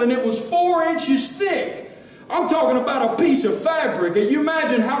temple. And it was 4 inches thick. I'm talking about a piece of fabric. And you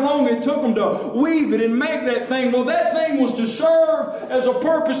imagine how long it took them to weave it and make that thing. Well, that thing was to serve as a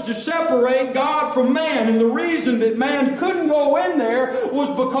purpose to separate God from man. And the reason that man couldn't go in there was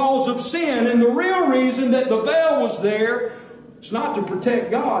because of sin. And the real reason that the veil was there, it's not to protect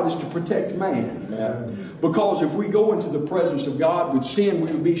God, it's to protect man. Yeah. Because if we go into the presence of God with sin,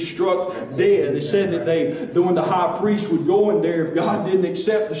 we would be struck dead. It said that when the high priest would go in there, if God didn't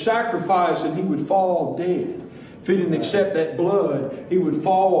accept the sacrifice, and he would fall dead. If he didn't accept that blood, he would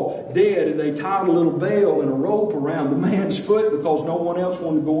fall dead. And they tied a little veil and a rope around the man's foot because no one else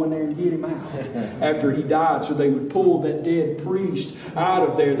wanted to go in there and get him out after he died. So they would pull that dead priest out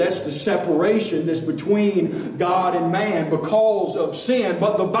of there. That's the separation that's between God and man because of sin.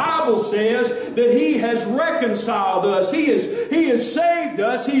 But the Bible says that He has reconciled us. He has saved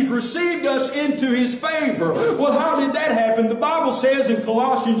us. He's received us into His favor. Well, how did that happen? The Bible says in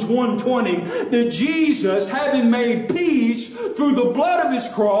Colossians 1:20 that Jesus, having made peace through the blood of His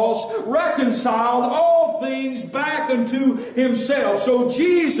cross, reconciled all things back unto Himself. So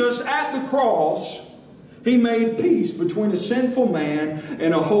Jesus at the cross, He made peace between a sinful man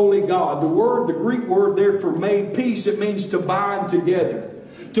and a holy God. The Greek word there for made peace, it means to bind together.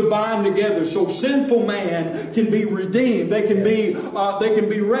 To bind together, so sinful man can be redeemed. They can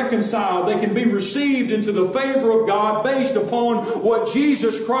be reconciled. They can be received into the favor of God based upon what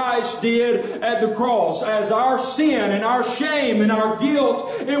Jesus Christ did at the cross. As our sin and our shame and our guilt,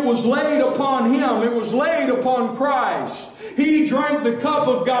 it was laid upon Him. It was laid upon Christ. He drank the cup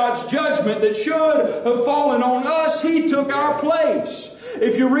of God's judgment that should have fallen on us. He took our place.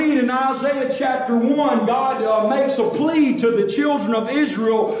 If you read in Isaiah chapter 1, God makes a plea to the children of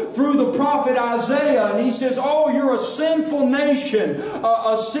Israel through the prophet Isaiah. And He says, oh, you're a sinful nation,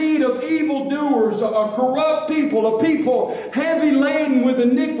 a seed of evildoers, a corrupt people, a people heavy laden with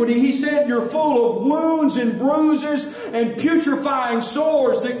iniquity. He said, you're full of wounds and bruises and putrefying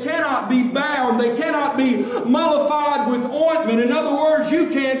sores that cannot be bound. They cannot be mollified with ointment. In other words, you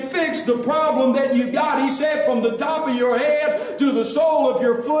can't fix the problem that you got. He said, from the top of your head to the sole of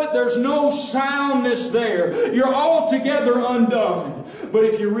your foot, there's no soundness there. You're altogether undone. But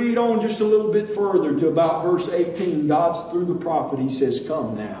if you read on just a little bit further to about verse 18, God's through the prophet, He says,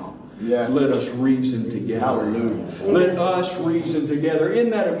 come now. Yeah. Let us reason together. Hallelujah. Let us reason together.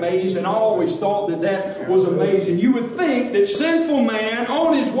 Isn't that amazing? I always thought that that was amazing. You would think that sinful man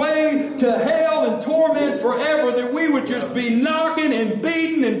on his way to hell and torment forever, that we would just be knocking and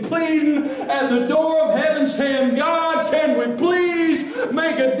beating and pleading at the door of heaven saying, God, can we please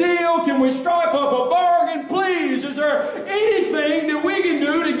make a deal? Can we strike up a bargain? Please, is there anything that we can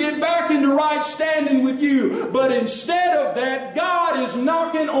do to get back into right standing with you? But instead of that, God is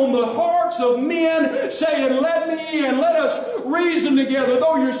knocking on the hearts of men saying, let me in, let us reason together.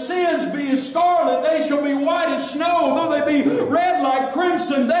 Though your sins be as scarlet, they shall be white as snow. Though they be red like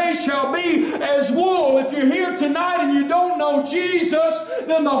crimson, they shall be as wool. If you're here tonight and you don't know Jesus,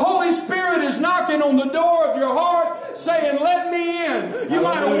 then the Holy Spirit is knocking on the door of your heart saying, let me in. You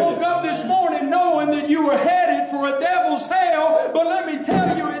might have woke up this morning knowing that you were headed for a devil's hell, but let me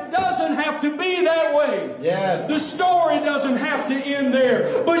tell you, it doesn't have to be that way. Yes. The story doesn't have to end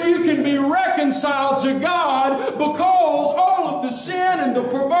there, but you can be reconciled to God because all of the sin and the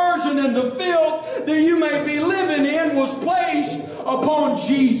perversion and the filth that you may be living in was placed upon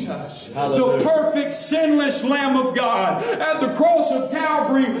Jesus. Hallelujah. The perfect sinless Lamb of God. At the cross of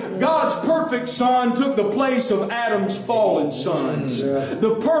Calvary, God's perfect Son took the place of Adam's fallen sons.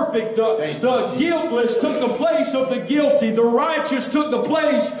 The perfect, the guiltless took the place of the guilty. The righteous took the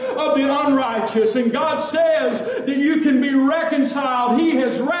place of the unrighteous. And God says that you can be reconciled. He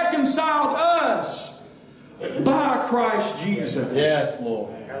has reconciled us by Christ Jesus. Yes,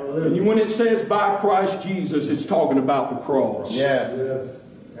 Lord. And when it says by Christ Jesus, it's talking about the cross. Yes.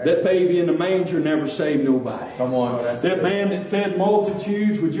 That baby in the manger never saved nobody. Come on. That man that fed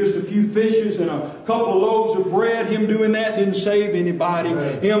multitudes with just a few fishes and a couple of loaves of bread, him doing that didn't save anybody.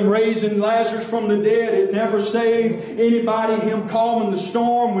 Him raising Lazarus from the dead, it never saved anybody. Him calming the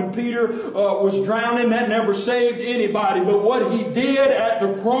storm when Peter was drowning, that never saved anybody. But what he did at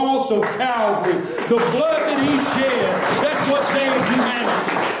the cross of Calvary, the blood that he shed, that's what saved humanity.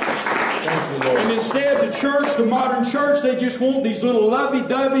 And instead, the church, the modern church, they just want these little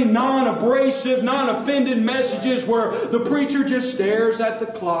lovey-dovey, non-abrasive, non-offending messages where the preacher just stares at the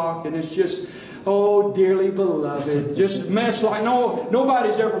clock and it's just, oh, dearly beloved, just a mess like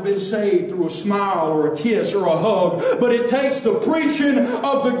nobody's ever been saved through a smile or a kiss or a hug. But it takes the preaching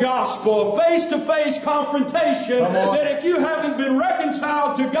of the gospel, a face-to-face confrontation, that if you haven't been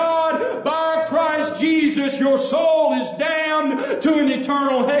reconciled to God by Christ Jesus, your soul is damned to an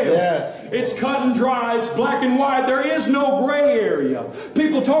eternal hell. Yes. It's cut and dry. It's black and white. There is no gray area.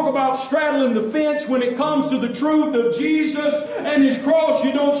 People talk about straddling the fence. When it comes to the truth of Jesus and His cross,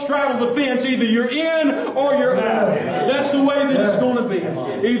 you don't straddle the fence. Either you're in or you're out. That's the way that it's going to be.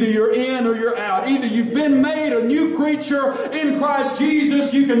 Either you're in or you're out. Either you've been made a new creature in Christ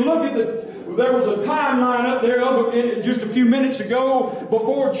Jesus. You can look at there was a timeline up there just a few minutes ago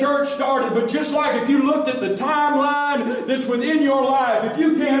before church started. But just like if you looked at the timeline that's within your life, if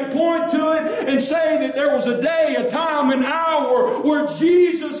you can't point to it and say that there was a day, a time, an hour where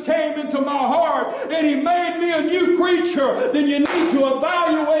Jesus came into my heart and He made me a new creature, then you need to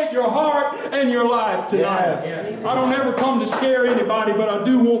evaluate your heart and your life tonight. Yes. I don't ever come to scare anybody, but I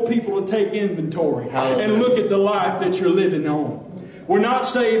do want people to take inventory and look at the life that you're living on. We're not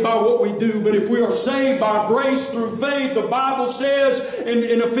saved by what we do, but if we are saved by grace through faith, the Bible says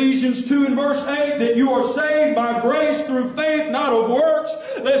in Ephesians 2 and verse 8 that you are saved by grace through faith, not of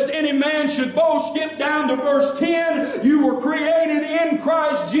works, lest any man should boast. Skip down to verse 10. You were created in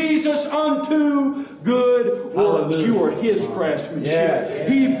Christ Jesus unto good works. Hallelujah. You are His craftsmanship. Yes.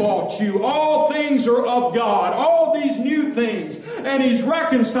 He bought you. All things are of God. All these new things. And He's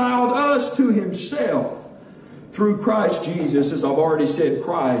reconciled us to Himself through Christ Jesus. As I've already said,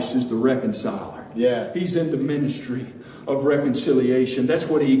 Christ is the reconciler. Yes. He's in the ministry of reconciliation. That's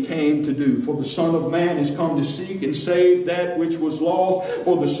what He came to do. For the Son of Man has come to seek and save that which was lost.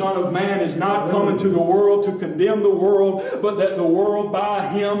 For the Son of Man is not come into the world to condemn the world, but that the world by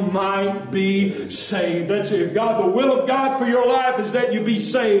Him might be saved. That's it. God, the will of God for your life is that you be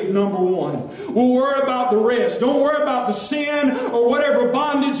saved, number one. We'll worry about the rest. Don't worry about the sin or whatever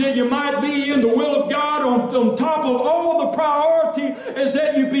bondage that you might be in. The will of God on top of all the priority is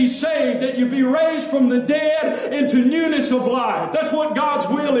that you be saved, that you be raised from the dead into newness of life. That's what God's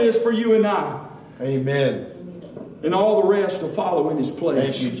will is for you and I. Amen. And all the rest will follow in His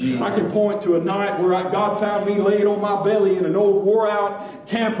place. Thank you, Jesus. I can point to a night where God found me laid on my belly in an old wore-out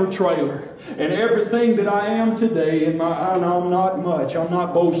camper trailer. And everything that I am today, and I'm not much. I'm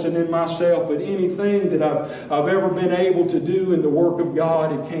not boasting in myself, but anything that I've ever been able to do in the work of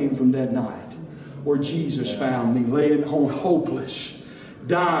God, it came from that night where Jesus found me laying on hopeless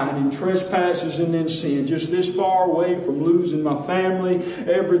dying in trespasses and in sin, just this far away from losing my family,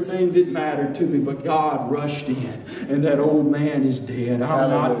 everything that mattered to me. But God rushed in, and that old man is dead. I'm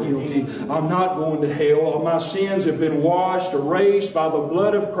not guilty. I'm not going to hell. All my sins have been washed, erased by the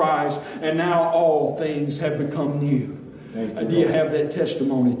blood of Christ, and now all things have become new. Do you have that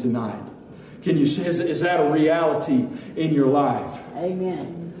testimony tonight? Can you say, is that a reality in your life?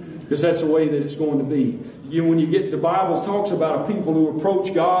 Amen. Because that's the way that it's going to be. When you get, the Bible talks about a people who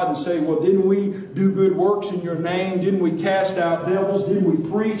approach God and say, well, didn't we do good works in your name? Didn't we cast out devils? Didn't we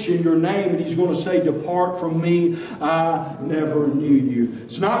preach in your name? And He's going to say, depart from me, I never knew you.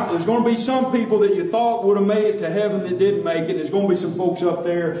 It's not, there's going to be some people that you thought would have made it to heaven that didn't make it. There's going to be some folks up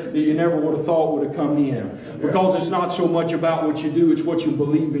there that you never would have thought would have come in. Because it's not so much about what you do, it's what you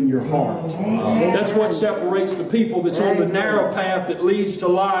believe in your heart. That's what separates the people that's on the narrow path that leads to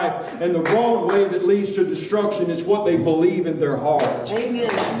life and the broad way that leads to destruction. Is what they believe in their heart. Amen.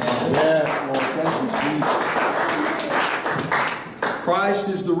 Yes, Lord. Thank you, Jesus. Christ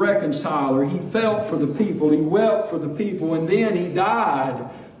is the reconciler. He felt for the people. He wept for the people. And then He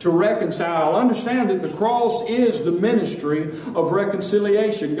died to reconcile. Understand that the cross is the ministry of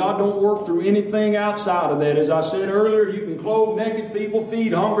reconciliation. God don't work through anything outside of that. As I said earlier, you can clothe naked people,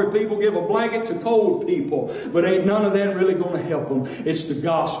 feed hungry people, give a blanket to cold people, but ain't none of that really going to help them. It's the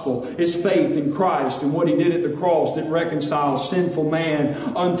gospel. It's faith in Christ and what He did at the cross that reconciles sinful man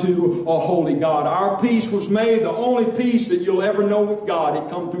unto a holy God. Our peace was made, the only peace that you'll ever know with God. It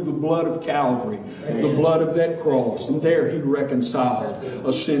come through the blood of Calvary, the blood of that cross, and there He reconciled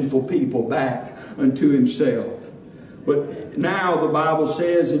a sinful people back unto Himself. But now the Bible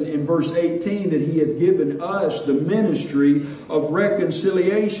says in verse 18 that He hath given us the ministry of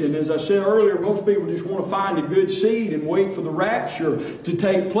reconciliation. As I said earlier, most people just want to find a good seat and wait for the rapture to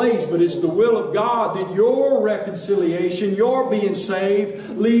take place. But it's the will of God that your reconciliation, your being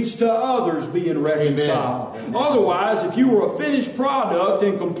saved, leads to others being reconciled. Amen. Otherwise, if you were a finished product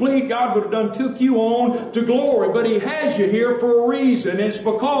and complete, God would have done took you on to glory. But He has you here for a reason. And it's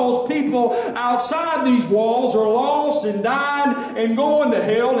because people outside these walls are lost and dying and going to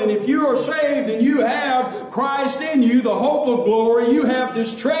hell. And if you are saved and you have Christ in you, the hope of glory, you have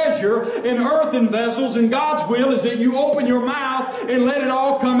this treasure in earthen vessels, and God's will is that you open your mouth and let it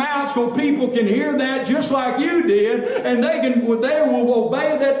all come out so people can hear that just like you did, and they will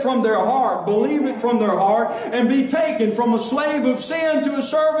obey that from their heart, believe it from their heart, and be taken from a slave of sin to a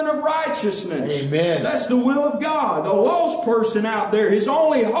servant of righteousness. Amen. That's the will of God. The lost person out there, his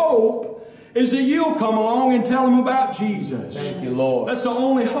only hope is that you'll come along and tell them about Jesus. Thank you, Lord. That's the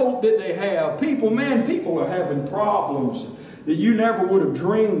only hope that they have. People are having problems that you never would have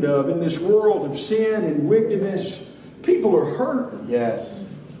dreamed of in this world of sin and wickedness. People are hurting. Yes.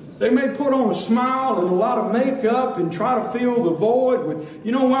 They may put on a smile and a lot of makeup and try to fill the void with,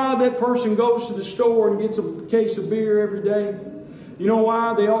 you know why that person goes to the store and gets a case of beer every day? You know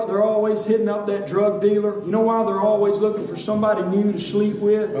why they're always hitting up that drug dealer? You know why they're always looking for somebody new to sleep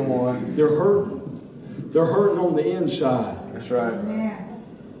with? Come on. They're hurting. They're hurting on the inside. That's right.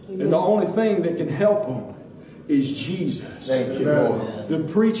 And the only thing that can help them is Jesus. Thank you, Lord. The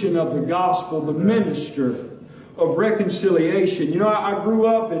preaching of the gospel, the minister of reconciliation. You know, I grew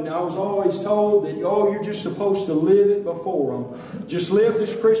up and I was always told that, oh, you're just supposed to live it before them. Just live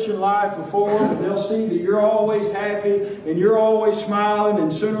this Christian life before them, and they'll see that you're always happy and you're always smiling,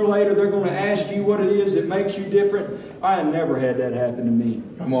 and sooner or later they're going to ask you what it is that makes you different. I have never had that happen to me.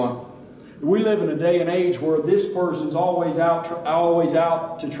 Come on. We live in a day and age where this person's always out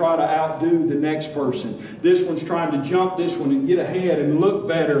to try to outdo the next person. This one's trying to jump this one and get ahead and look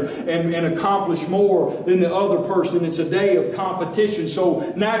better and accomplish more than the other person. It's a day of competition.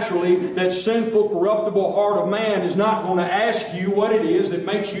 So naturally, that sinful, corruptible heart of man is not going to ask you what it is that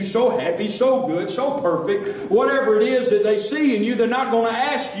makes you so happy, so good, so perfect. Whatever it is that they see in you, they're not going to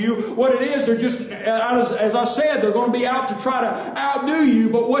ask you what it is. They're just, as I said, they're going to be out to try to outdo you.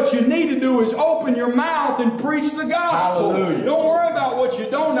 But what you need to do is open your mouth and preach the gospel. Hallelujah. Don't worry about what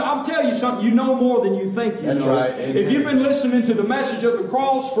you don't know. I'll tell you something. You know more than you think you That's know. right. Amen. If you've been listening to the message of the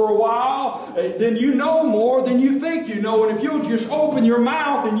cross for a while, then you know more than you think you know. And if you'll just open your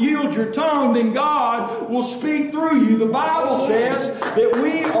mouth and yield your tongue, then God will speak through you. The Bible says that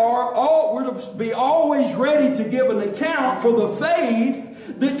we're to be always ready to give an account for the faith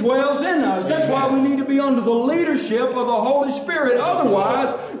that dwells in us. That's why we need to be under the leadership of the Holy Spirit.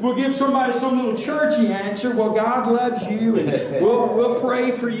 Otherwise, we'll give somebody some little churchy answer. Well, God loves you, and we'll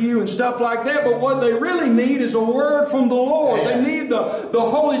pray for you and stuff like that. But what they really need is a word from the Lord. They need the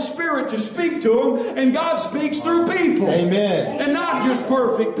Holy Spirit to speak to them, and God speaks through people. Amen. And not just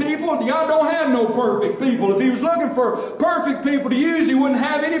perfect people. God don't have no perfect people. If He was looking for perfect people to use, He wouldn't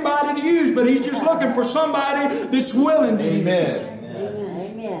have anybody to use, but He's just looking for somebody that's willing to use. Amen.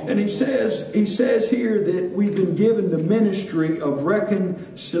 And he says here that we've been given the ministry of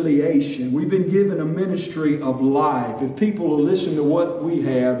reconciliation. We've been given a ministry of life. If people will listen to what we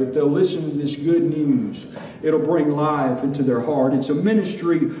have, if they'll listen to this good news, it'll bring life into their heart. It's a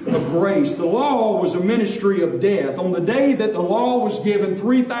ministry of grace. The law was a ministry of death. On the day that the law was given,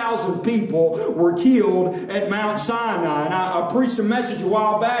 3,000 people were killed at Mount Sinai. And I preached a message a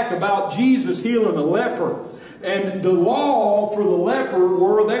while back about Jesus healing a leper. And the law for the leper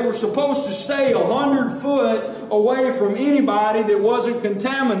were they were supposed to stay 100 foot away from anybody that wasn't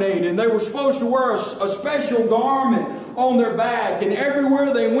contaminated. They were supposed to wear a special garment on their back. And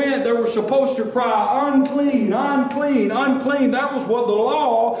everywhere they went, they were supposed to cry, unclean, unclean, unclean. That was what the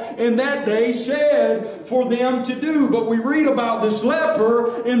law in that day said for them to do. But we read about this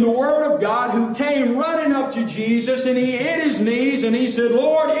leper in the Word of God who came running up to Jesus, and he hit his knees and he said,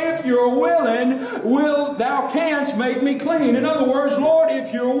 Lord, if you're willing, thou canst make me clean. In other words, Lord,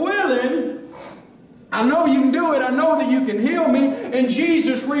 if you're willing, I know you can do it. I know that you can heal me. And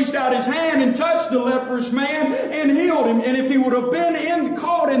Jesus reached out His hand and touched the leprous man and healed him. And if he would have been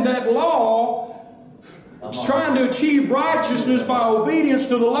caught in that law, trying to achieve righteousness by obedience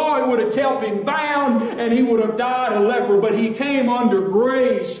to the law, it would have kept him bound and he would have died a leper. But he came under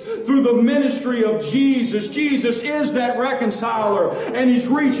grace through the ministry of Jesus. Jesus is that reconciler, and He's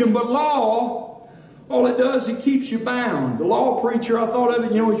reaching. But law, all it does, it keeps you bound. The law preacher, I thought of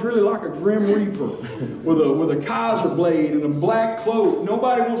it, he's really like a grim reaper with a Kaiser blade and a black cloak.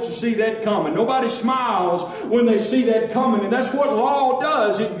 Nobody wants to see that coming. Nobody smiles when they see that coming. And that's what law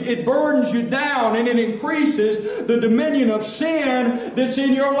does. It burdens you down, and it increases the dominion of sin that's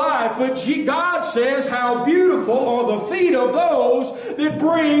in your life. But God says how beautiful are the feet of those that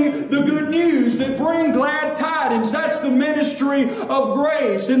bring the good news, that bring glad tidings. That's the ministry of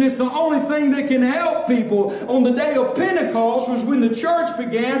grace. And it's the only thing that can help people. On the day of Pentecost was when the church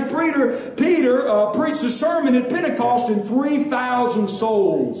began. Peter preached a sermon at Pentecost, and 3,000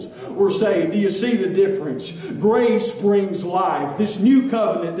 souls were saved. Do you see the difference? Grace brings life. This new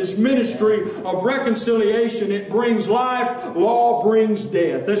covenant, this ministry of reconciliation, it brings life. Law brings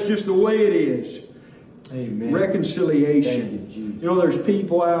death. That's just the way it is. Amen. Reconciliation. There's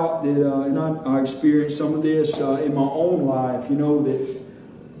people out that, and I experienced some of this in my own life, that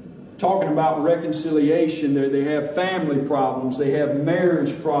talking about reconciliation, they have family problems, they have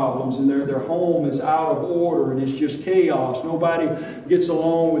marriage problems, and their home is out of order and it's just chaos. Nobody gets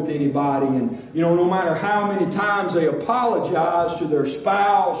along with anybody, and no matter how many times they apologize to their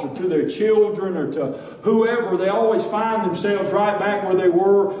spouse or to their children or to whoever, they always find themselves right back where they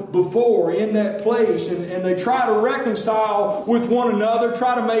were before, in that place, and they try to reconcile with one another,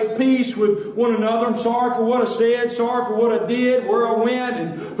 try to make peace with one another. I'm sorry for what I said, sorry for what I did, where I went,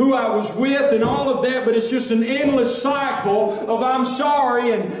 and who I was with, and all of that. But it's just an endless cycle of I'm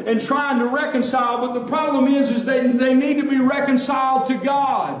sorry and trying to reconcile. But the problem is they need to be reconciled to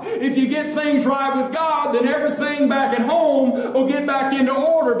God. If you get things right with God, then everything back at home will get back into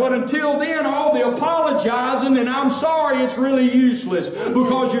order. But until then, all the apologizing and I'm sorry, it's really useless,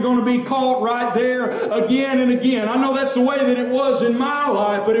 because you're going to be caught right there again and again. I know that's the way that it was in my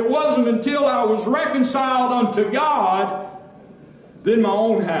life, but it wasn't until I was reconciled unto God, then my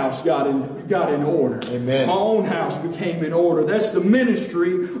own house got in order. Amen. My own house became in order. That's the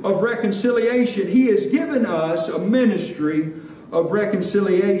ministry of reconciliation. He has given us a ministry of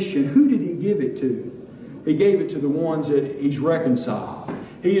reconciliation. Who did He give it to? He gave it to the ones that He's reconciled.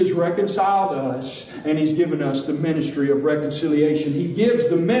 He has reconciled us, and He's given us the ministry of reconciliation. He gives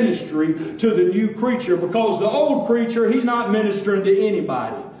the ministry to the new creature, because the old creature, he's not ministering to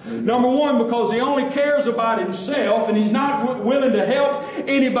anybody. Number one, because he only cares about himself, and he's not willing to help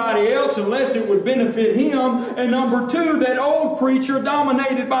anybody else unless it would benefit him. And number two, that old creature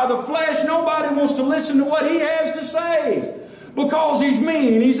dominated by the flesh, nobody wants to listen to what he has to say, because he's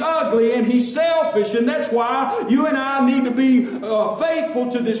mean, he's ugly, and he's selfish. And that's why you and I need to be faithful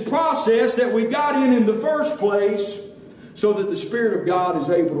to this process that we got in the first place, so that the Spirit of God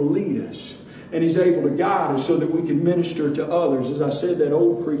is able to lead us. And He's able to guide us so that we can minister to others. As I said, that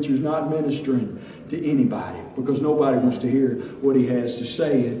old creature's not ministering to anybody because nobody wants to hear what he has to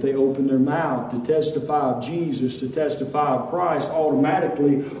say. If they open their mouth to testify of Jesus, to testify of Christ,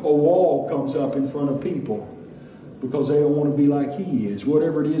 automatically a wall comes up in front of people because they don't want to be like He is.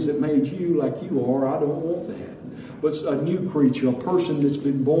 Whatever it is that made you like you are, I don't want that. But a new creature, a person that's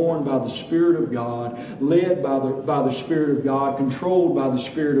been born by the Spirit of God, led by the Spirit of God, controlled by the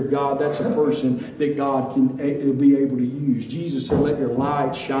Spirit of God, that's a person that God can be able to use. Jesus said, let your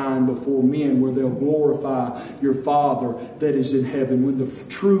light shine before men where they'll glorify your Father that is in heaven. When the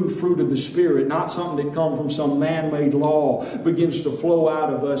true fruit of the Spirit, not something that comes from some man-made law, begins to flow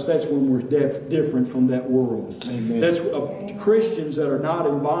out of us, that's when we're different from that world. Amen. That's Christians that are not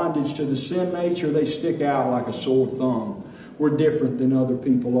in bondage to the sin nature, they stick out like a sore thumb. We're different than other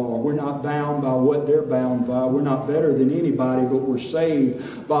people are. We're not bound by what they're bound by. We're not better than anybody, but we're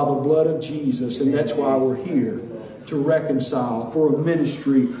saved by the blood of Jesus. And that's why we're here, to reconcile, for a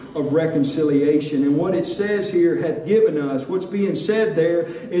ministry of reconciliation. And what it says here, hath given us, what's being said there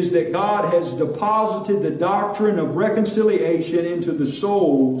is that God has deposited the doctrine of reconciliation into the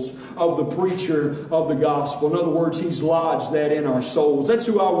souls of the preacher of the gospel. In other words, He's lodged that in our souls. That's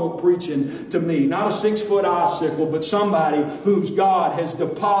who I want preaching to me. Not a 6-foot icicle, but somebody whose God has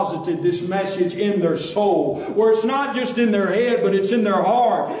deposited this message in their soul, where it's not just in their head, but it's in their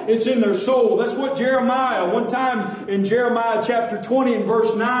heart. It's in their soul. That's what Jeremiah, one time in Jeremiah chapter 20 and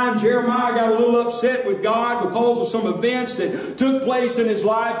verse 9, Jeremiah got a little upset with God because of some events that took place in his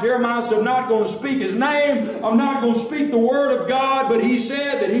life. Jeremiah said, I'm not going to speak His name. I'm not going to speak the word of God. But he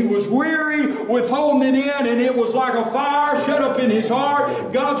said that he was weary with holding it in, and it was like a fire shut up in his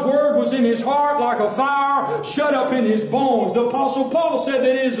heart. God's word was in his heart like a fire shut up in his bones. The Apostle Paul said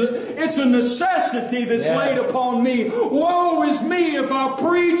that it's a necessity that's laid upon me. Woe is me if I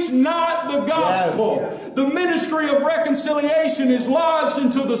preach not the gospel. Yes. The ministry of reconciliation is lodged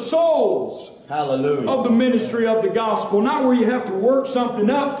into the souls. Hallelujah. Of the ministry of the gospel. Not where you have to work something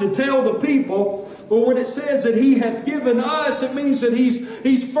up to tell the people, but when it says that He hath given us, it means that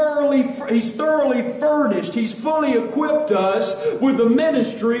He's thoroughly furnished. He's fully equipped us with the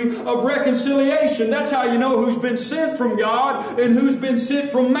ministry of reconciliation. That's how you know who's been sent from God and who's been sent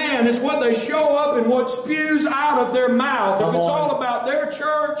from man. It's what they show up and what spews out of their mouth. If it's all about their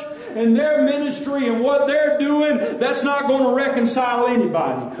church and their ministry and what they're doing, that's not going to reconcile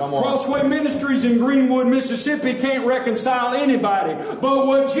anybody. Crossway Ministries in Greenwood, Mississippi can't reconcile anybody. But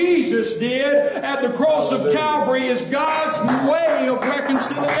what Jesus did at the cross of Calvary is God's way of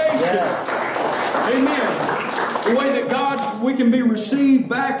reconciliation. Amen. The way that God, we can be received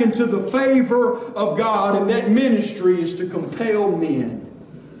back into the favor of God, and that ministry is to compel men,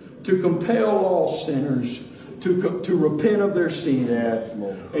 to compel lost sinners to repent of their sin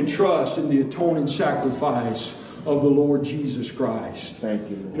and trust in the atoning sacrifice of the Lord Jesus Christ. Thank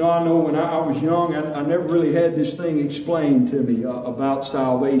you. You know, I know when I was young, I never really had this thing explained to me about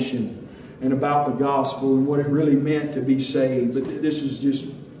salvation and about the gospel and what it really meant to be saved. But this is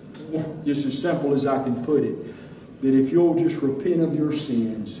just as simple as I can put it. That if you'll just repent of your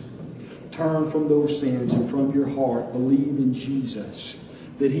sins, turn from those sins and from your heart, believe in Jesus,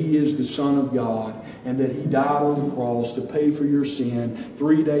 that He is the Son of God, and that He died on the cross to pay for your sin.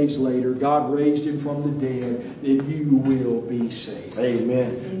 3 days later, God raised Him from the dead, and you will be saved.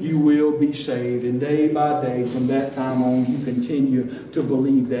 Amen. You will be saved. And day by day, from that time on, you continue to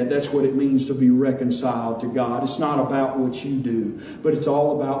believe that. That's what it means to be reconciled to God. It's not about what you do, but it's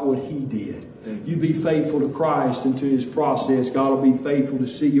all about what He did. You be faithful to Christ and to His process. God will be faithful to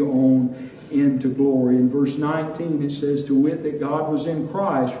see you on into glory. In verse 19 it says, to wit, that God was in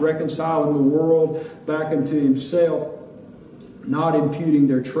Christ, reconciling the world back unto Himself, not imputing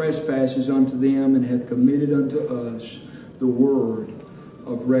their trespasses unto them, and hath committed unto us the word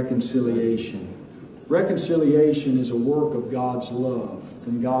of reconciliation. Reconciliation is a work of God's love,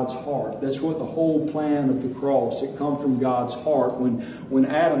 from God's heart. That's what the whole plan of the cross, it come from God's heart. When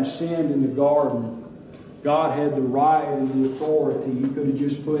Adam sinned in the garden, God had the right and the authority. He could have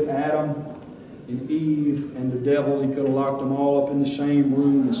just put Adam and Eve and the devil, He could have locked them all up in the same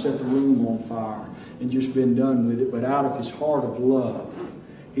room and set the room on fire and just been done with it. But out of His heart of love,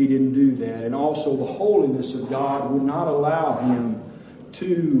 He didn't do that. And also the holiness of God would not allow Him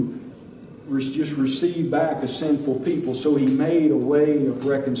to just receive back a sinful people. So He made a way of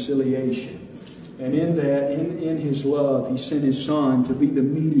reconciliation. And in that, in His love, He sent His Son to be the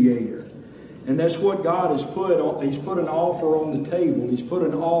mediator. And that's what God has put on. He's put an offer on the table. He's put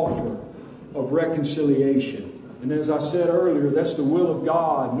an offer of reconciliation. And as I said earlier, that's the will of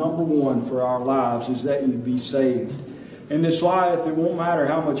God, number one for our lives, is that you be saved. In this life, it won't matter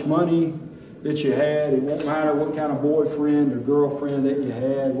how much money that you had. It won't matter what kind of boyfriend or girlfriend that you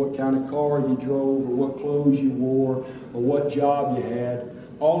had, what kind of car you drove, or what clothes you wore, or what job you had.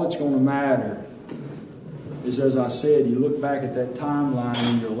 All that's going to matter is, as I said, you look back at that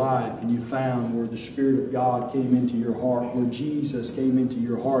timeline in your life and you found where the Spirit of God came into your heart, where Jesus came into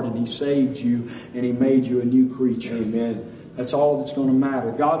your heart and He saved you and He made you a new creature. Amen. That's all that's going to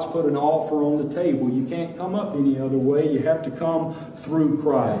matter. God's put an offer on the table. You can't come up any other way. You have to come through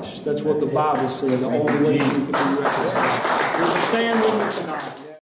Christ. That's what the Bible said. The only way you can be reconciled. Would you stand with me tonight?